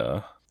like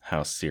the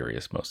how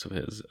serious most of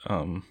his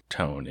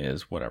tone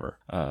is, whatever.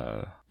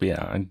 But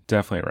yeah, I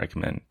definitely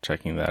recommend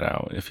checking that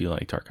out if you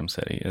like Arkham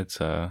City. It's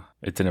an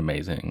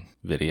amazing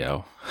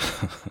video.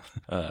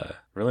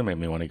 Really made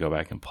me want to go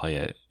back and play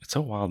it. It's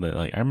so wild that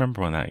like I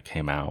remember when that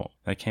came out.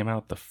 That came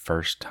out the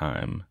first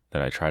time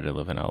that I tried to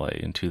live in LA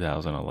in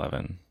 2011,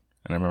 and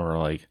I remember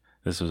like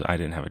I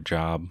didn't have a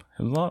job.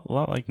 It was a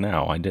lot like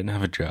now. I didn't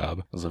have a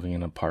job. I was living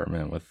in an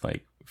apartment with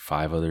like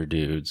 5 other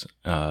dudes.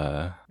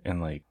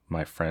 And like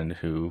one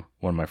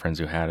of my friends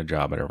who had a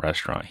job at a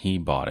restaurant, he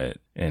bought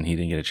it and he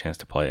didn't get a chance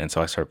to play it. And so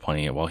I started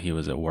playing it while he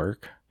was at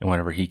work. And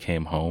whenever he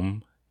came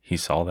home, he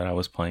saw that I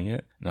was playing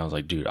it. And I was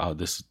like, dude,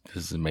 this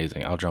is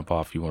amazing. I'll jump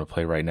off. You want to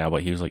play right now?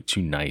 But he was like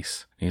too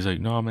nice. And he's like,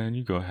 no, man,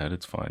 you go ahead.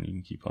 It's fine. You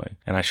can keep playing.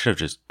 And I should have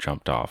just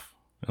jumped off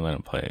and let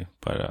him play.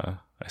 But,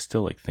 I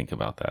still like think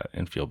about that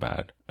and feel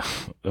bad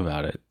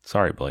about it.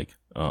 Sorry, Blake.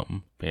 But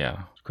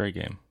yeah, it's a great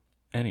game.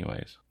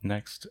 Anyways,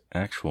 next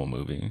actual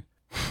movie.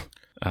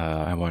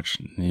 I watched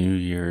New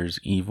Year's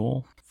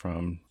Evil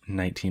from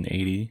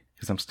 1980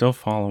 because I'm still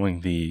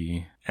following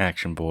the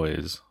Action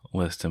Boys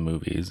list of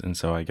movies, and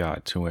so I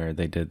got to where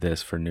they did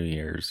this for New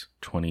Year's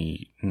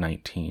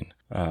 2019.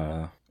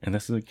 And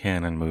this is a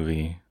canon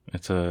movie.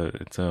 It's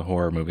a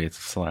horror movie. It's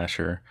a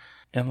slasher,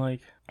 and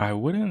like I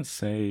wouldn't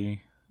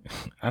say.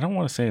 I don't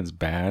want to say it's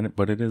bad,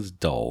 but it is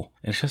dull.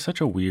 It's just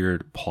such a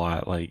weird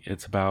plot. Like,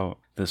 it's about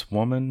this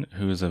woman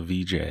who's a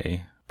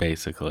VJ,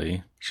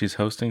 basically. She's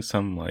hosting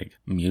some, like,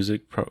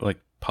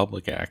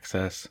 public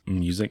access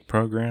music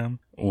program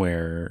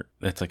where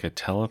it's like a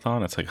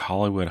telethon. It's like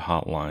Hollywood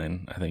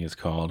Hotline, I think it's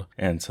called.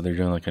 And so they're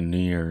doing, like, a New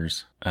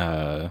Year's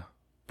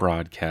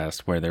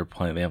broadcast where they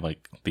have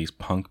like these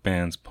punk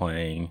bands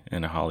playing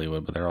in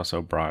Hollywood, but they're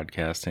also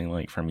broadcasting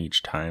like from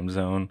each time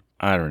zone.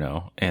 I don't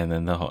know. And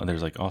then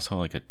there's like also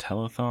like a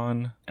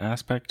telethon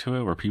aspect to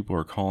it where people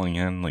are calling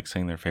in, like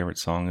saying their favorite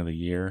song of the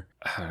year.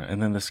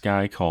 And then this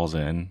guy calls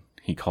in.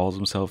 He calls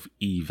himself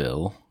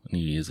Evil, and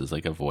he uses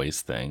like a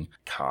voice thing.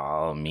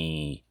 Call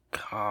me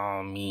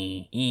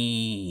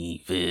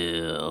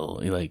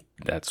evil.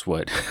 That's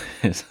what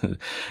his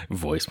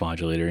voice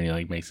modulator, and he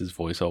like makes his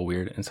voice all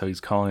weird. And so he's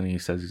calling and he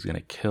says he's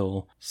gonna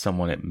kill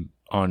someone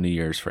on New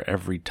Year's for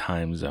every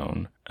time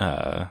zone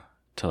to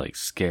like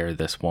scare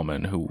this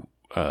woman who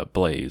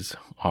Blaze,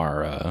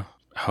 our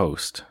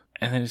host.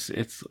 And then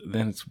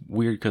it's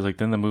weird because like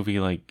then the movie,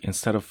 like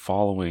instead of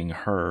following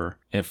her,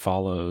 it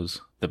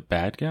follows the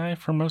bad guy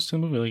for most of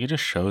the movie. Like it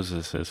just shows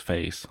us his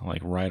face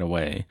like right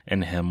away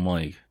and him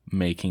like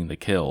making the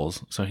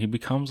kills. So he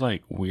becomes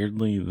like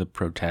weirdly the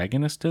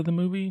protagonist of the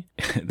movie.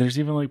 There's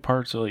even like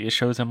parts where like it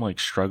shows him like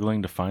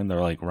struggling to find the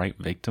like right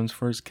victims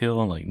for his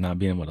kill and like not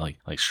being able to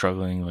like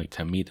struggling like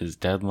to meet his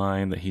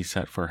deadline that he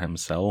set for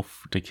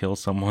himself to kill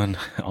someone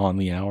on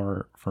the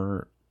hour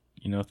for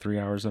 3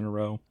 hours in a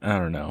row. I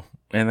don't know.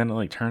 And then it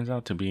like turns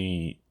out to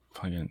be,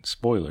 fucking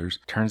spoilers,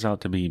 turns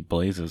out to be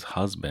Blaze's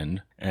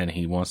husband, and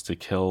he wants to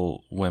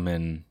kill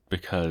women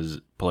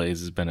because Blaze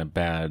has been a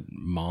bad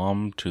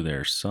mom to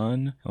their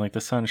son. And like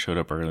the son showed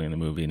up early in the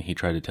movie and he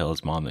tried to tell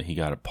his mom that he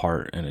got a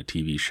part in a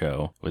TV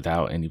show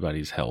without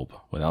anybody's help,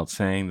 without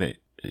saying that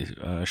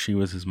she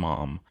was his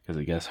mom, because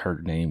I guess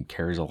her name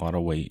carries a lot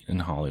of weight in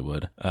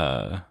Hollywood.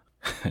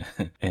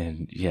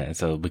 And yeah,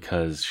 so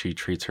because she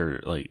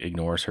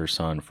ignores her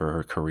son for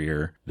her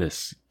career,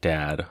 this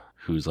dad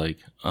who's like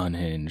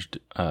unhinged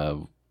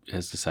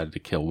has decided to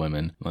kill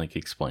women, like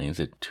explains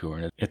it to her,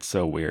 and it's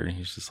so weird.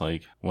 He's just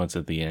like, once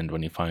at the end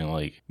when he finally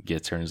like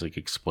gets her and is like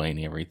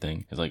explaining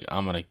everything, he's like,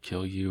 I'm gonna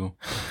kill you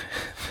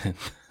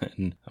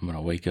and I'm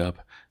gonna wake up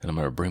and I'm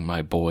gonna bring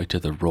my boy to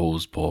the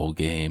Rose Bowl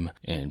game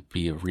and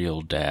be a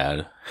real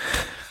dad.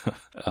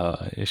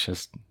 It's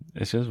just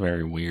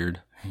very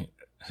weird.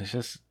 It's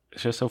just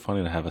so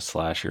funny to have a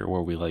slasher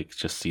where we like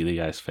just see the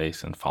guy's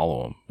face and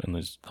follow him in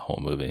the whole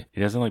movie.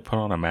 He doesn't like put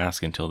on a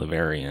mask until the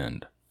very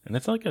end. And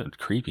it's like a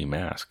creepy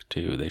mask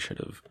too. They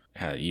should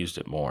have used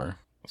it more.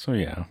 So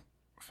yeah,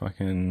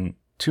 fucking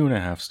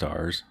 2.5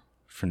 stars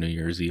for New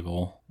Year's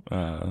Evil.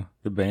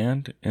 The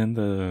band in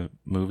the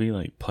movie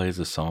like plays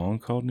a song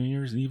called New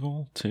Year's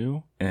Evil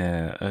too.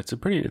 And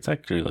it's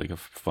actually like a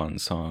fun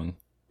song.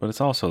 But it's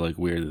also like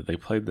weird that they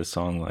played the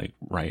song like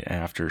right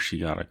after she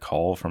got a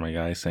call from a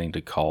guy saying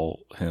to call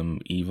him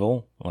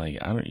evil. Like,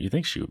 you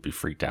think she would be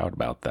freaked out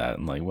about that?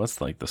 And like,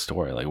 what's like the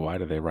story? Like, why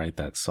did they write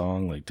that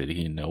song? Like, did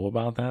he know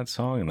about that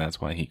song and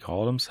that's why he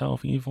called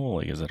himself evil?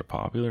 Like, is it a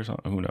popular song?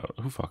 Who knows?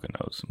 Who fucking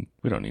knows?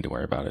 We don't need to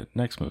worry about it.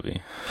 Next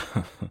movie.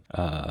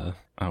 I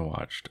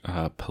watched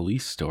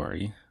Police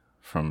Story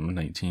from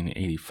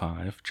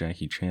 1985,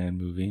 Jackie Chan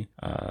movie.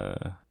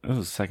 This was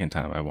the second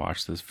time I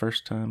watched this.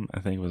 First time, I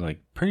think it was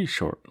like pretty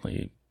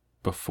shortly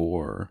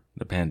before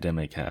the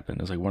pandemic happened.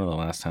 It was like one of the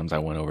last times I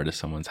went over to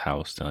someone's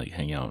house to like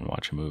hang out and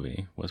watch a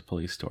movie was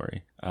Police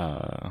Story.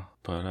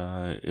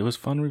 But it was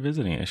fun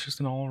revisiting it. It's just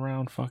an all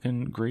around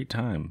fucking great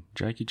time.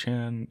 Jackie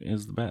Chan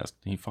is the best.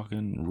 He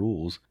fucking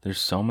rules. There's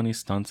so many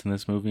stunts in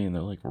this movie and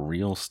they're like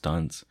real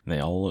stunts. They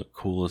all look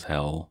cool as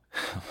hell.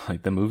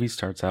 Like the movie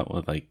starts out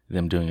with like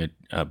them doing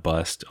a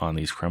bust on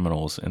these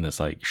criminals in this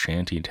like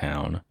shanty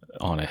town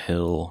on a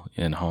hill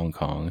in Hong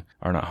Kong,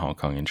 or not Hong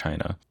Kong, in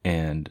China.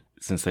 And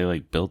since they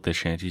like built the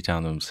shanty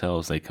town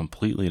themselves, they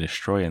completely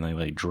destroy it and they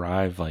like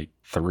drive like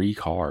 3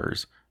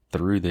 cars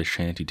through this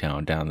shanty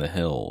town down the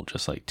hill,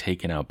 just like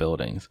taking out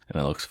buildings,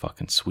 and it looks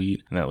fucking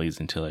sweet. And that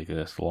leads into like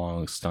this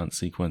long stunt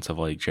sequence of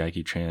like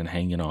Jackie Chan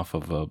hanging off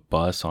of a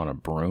bus on a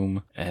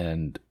broom,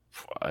 and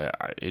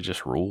it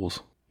just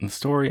rules. The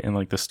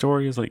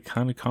story is like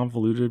kind of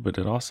convoluted, but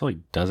it also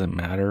like doesn't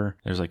matter.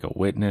 There's like a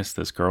witness,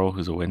 this girl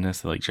who's a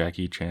witness that like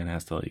Jackie Chan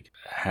has to like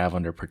have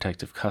under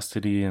protective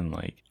custody, and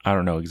like I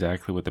don't know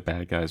exactly what the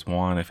bad guys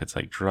want, if it's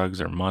like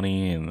drugs or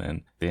money, and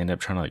then they end up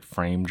trying to like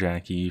frame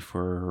Jackie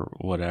for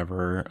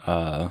whatever.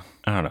 I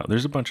don't know.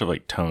 There's a bunch of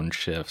like tone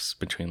shifts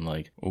between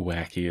like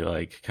wacky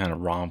like kind of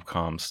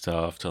rom-com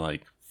stuff to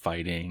like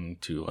fighting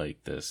to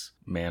like this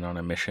man on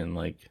a mission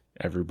like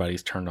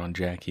everybody's turned on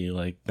Jackie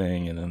like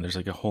thing, and then there's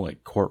like a whole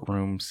like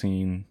courtroom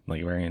scene,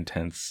 like very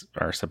intense,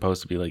 or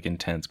supposed to be like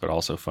intense but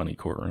also funny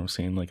courtroom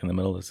scene like in the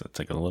middle. It's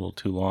like a little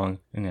too long.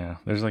 And yeah,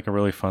 there's like a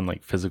really fun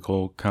like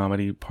physical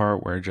comedy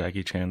part where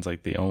Jackie Chan's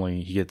like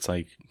he gets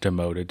like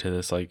demoted to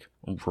this like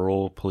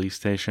rural police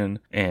station,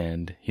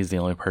 and he's the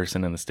only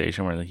person in the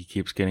station where like, he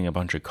keeps getting a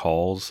bunch of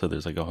calls. So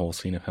there's like a whole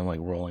scene of him like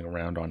rolling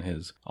around on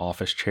his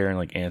office chair and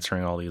like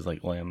answering all these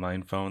like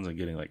landline phones and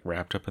getting like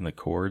wrapped up in the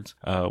cords,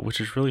 which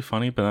is really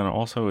funny. But then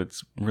also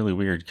it's really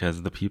weird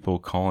because the people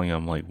calling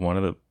him, like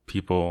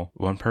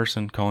one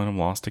person calling him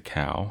lost a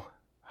cow.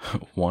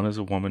 One is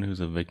a woman who's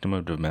a victim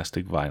of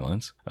domestic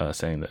violence,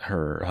 saying that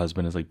her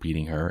husband is like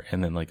beating her,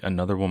 and then like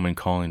another woman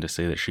calling to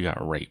say that she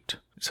got raped.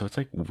 So it's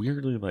like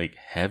weirdly like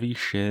heavy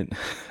shit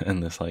in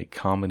this like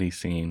comedy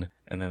scene.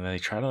 And then they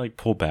try to like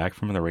pull back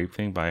from the rape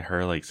thing by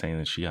her like saying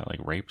that she got like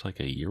raped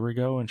like a year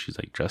ago and she's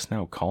like just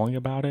now calling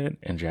about it.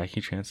 And Jackie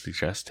Chan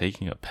suggests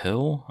taking a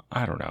pill.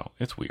 I don't know.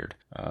 It's weird.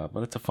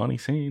 But it's a funny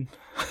scene.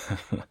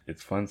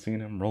 It's fun seeing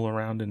him roll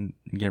around and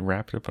get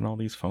wrapped up in all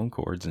these phone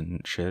cords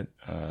and shit.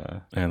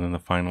 And then the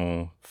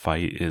final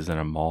fight is in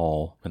a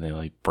mall when they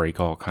like break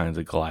all kinds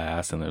of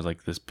glass, and there's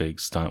like this big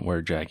stunt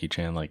where Jackie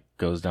Chan like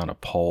goes down a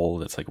pole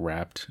that's like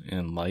wrapped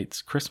in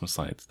lights, Christmas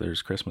lights.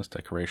 There's Christmas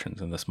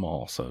decorations in this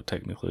mall, so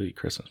technically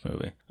Christmas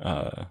movie.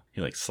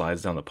 He like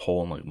slides down the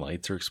pole and like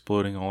lights are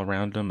exploding all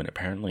around him, and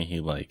apparently he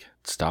like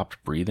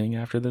stopped breathing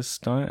after this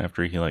stunt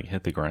after he like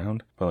hit the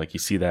ground. But like you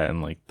see that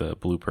in like the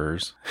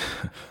bloopers.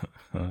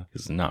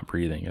 Because not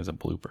breathing is a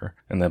blooper.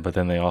 But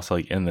then they also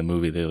like in the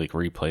movie they like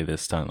replay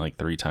this stunt like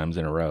 3 times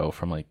in a row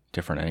from like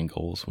different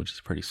angles, which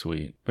is pretty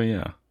sweet. But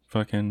yeah,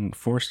 fucking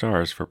 4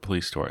 stars for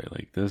Police Story.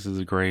 Like this is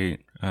a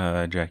great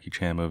Jackie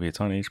Chan movie. It's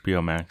on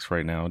HBO Max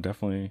right now.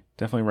 Definitely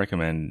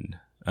recommend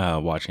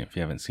watching it if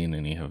you haven't seen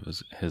any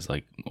of his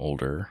like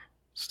older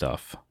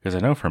stuff. Because I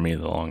know for me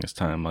the longest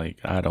time like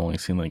I'd only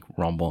seen like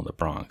Rumble in the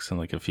Bronx and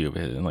like a few of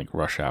it in like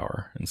Rush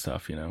Hour and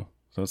stuff, you know.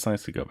 So it's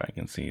nice to go back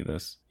and see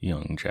this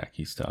young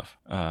Jackie stuff.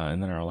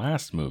 And then our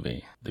last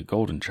movie, The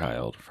Golden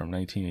Child from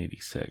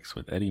 1986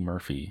 with Eddie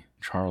Murphy,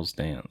 Charles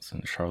Dance,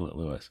 and Charlotte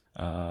Lewis.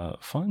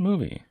 Fun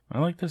movie. I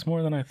like this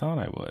more than I thought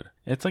I would.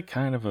 It's like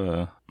kind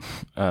of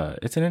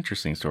it's an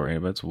interesting story,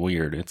 but it's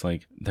weird. It's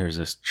like there's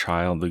this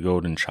child, the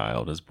Golden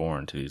Child is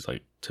born to these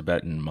like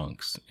Tibetan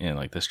monks. And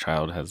like this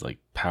child has like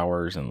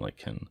powers and like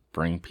can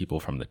bring people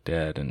from the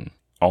dead and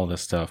all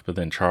this stuff. But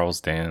then Charles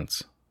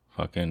Dance,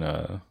 fucking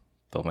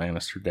the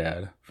Lannister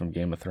dad from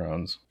Game of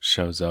Thrones,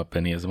 shows up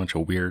and he has a bunch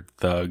of weird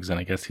thugs, and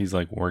I guess he's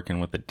like working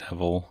with the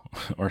devil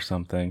or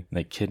something.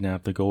 They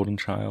kidnap the Golden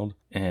Child,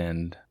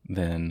 and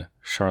then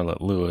Charlotte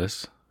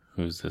Lewis,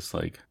 who's this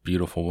like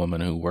beautiful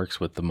woman who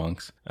works with the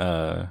monks,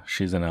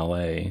 she's in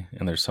LA,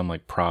 and there's some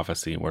like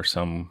prophecy where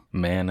some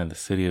man in the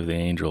city of the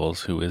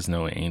angels who is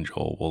no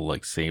angel will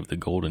like save the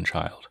Golden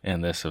Child.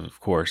 And this of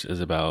course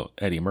is about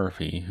Eddie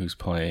Murphy, who's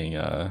playing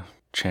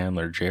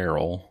Chandler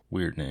Jarrell,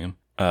 weird name,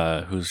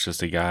 who's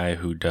just a guy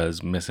who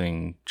does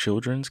missing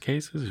children's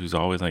cases, who's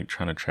always like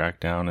trying to track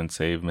down and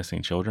save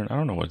missing children. I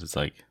don't know what it's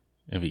like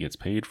if he gets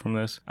paid from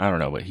this. I don't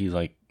know, but he's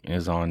like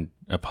is on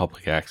a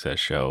public access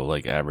show,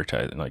 like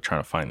advertising, like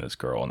trying to find this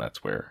girl, and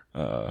that's where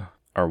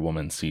our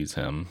woman sees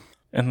him.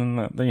 And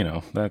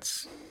then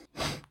that's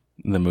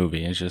the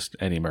movie. It's just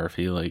Eddie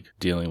Murphy like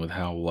dealing with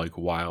how like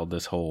wild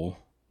this whole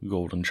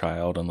golden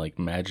child and like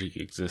magic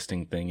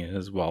existing thing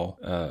is, while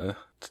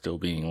still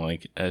being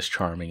like as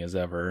charming as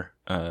ever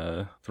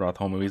throughout the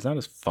whole movie. He's not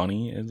as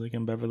funny as like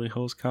in Beverly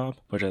Hills Cop,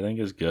 which I think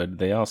is good.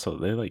 They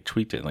like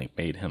tweaked it and like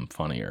made him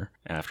funnier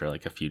after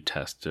like a few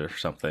tests or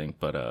something,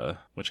 but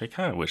which I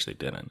kind of wish they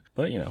didn't.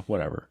 But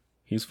whatever.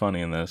 He's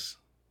funny in this,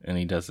 and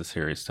he does the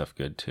serious stuff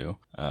good too.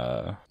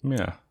 Yeah,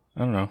 I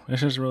don't know.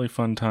 It's just a really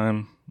fun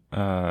time.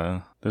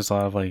 There's a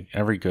lot of like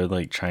every good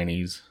like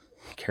Chinese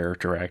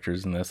character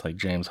actors in this, like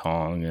James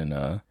Hong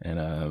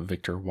and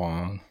Victor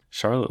Wong.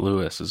 Charlotte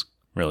Lewis is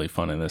really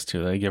fun in this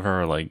too. They give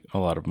her like a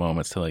lot of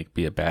moments to like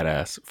be a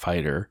badass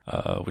fighter,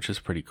 which is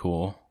pretty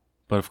cool.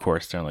 But of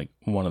course, during like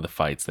one of the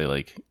fights,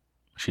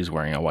 she's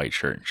wearing a white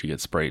shirt and she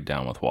gets sprayed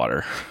down with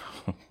water.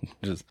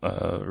 Just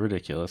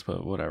ridiculous,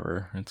 but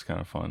whatever. It's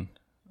kind of fun.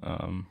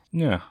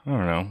 Yeah, I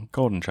don't know.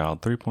 Golden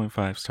Child,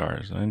 3.5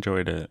 stars. I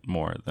enjoyed it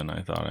more than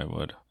I thought I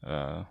would.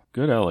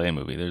 Good LA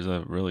movie. There's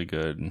a really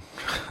good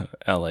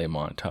LA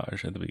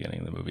montage at the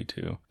beginning of the movie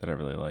too that I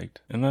really liked.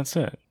 And that's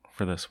it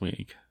for this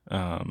week.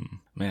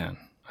 Man,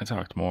 I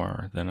talked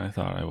more than I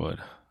thought I would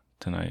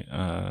tonight.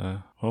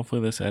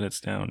 Hopefully this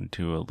edits down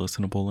to a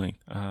listenable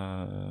length.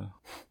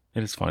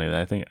 It is funny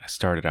that I think I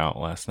started out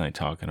last night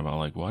talking about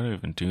like, why do I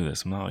even do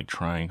this? I'm not like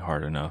trying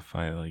hard enough.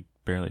 I like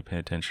barely pay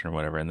attention or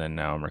whatever, and then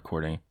now I'm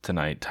recording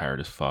tonight tired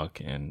as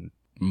fuck and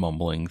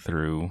mumbling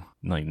through,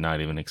 like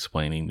not even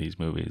explaining these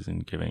movies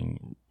and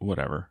giving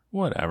whatever,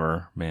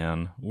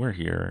 man. We're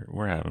here,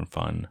 we're having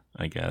fun,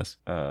 I guess.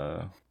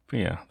 But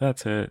yeah,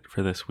 that's it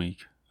for this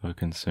week of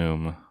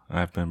Consume.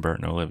 I've been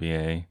Burton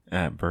Olivier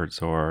at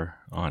Birdsore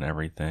on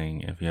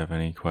everything. If you have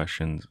any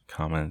questions,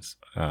 comments,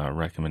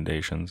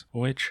 recommendations,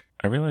 which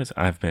I realize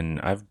I've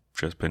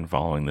just been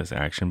following this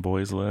Action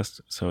Boys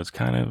list, so it's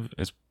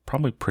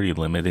probably pretty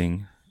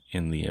limiting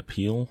in the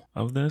appeal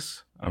of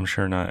this. I'm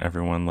sure not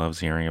everyone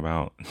loves hearing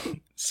about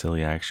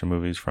silly action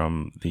movies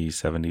from the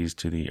 70s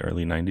to the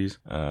early 90s.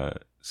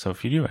 So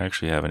if you do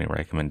actually have any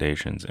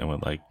recommendations and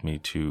would like me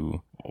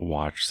to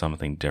watch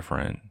something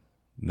different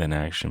than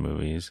action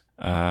movies,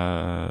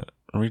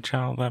 reach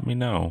out, let me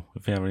know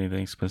if you have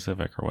anything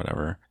specific or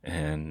whatever.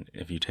 And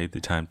if you take the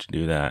time to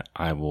do that,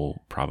 I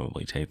will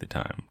probably take the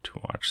time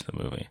to watch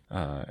the movie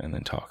and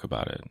then talk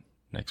about it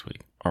next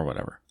week or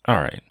whatever.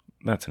 All right.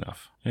 That's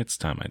enough. It's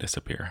time I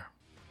disappear.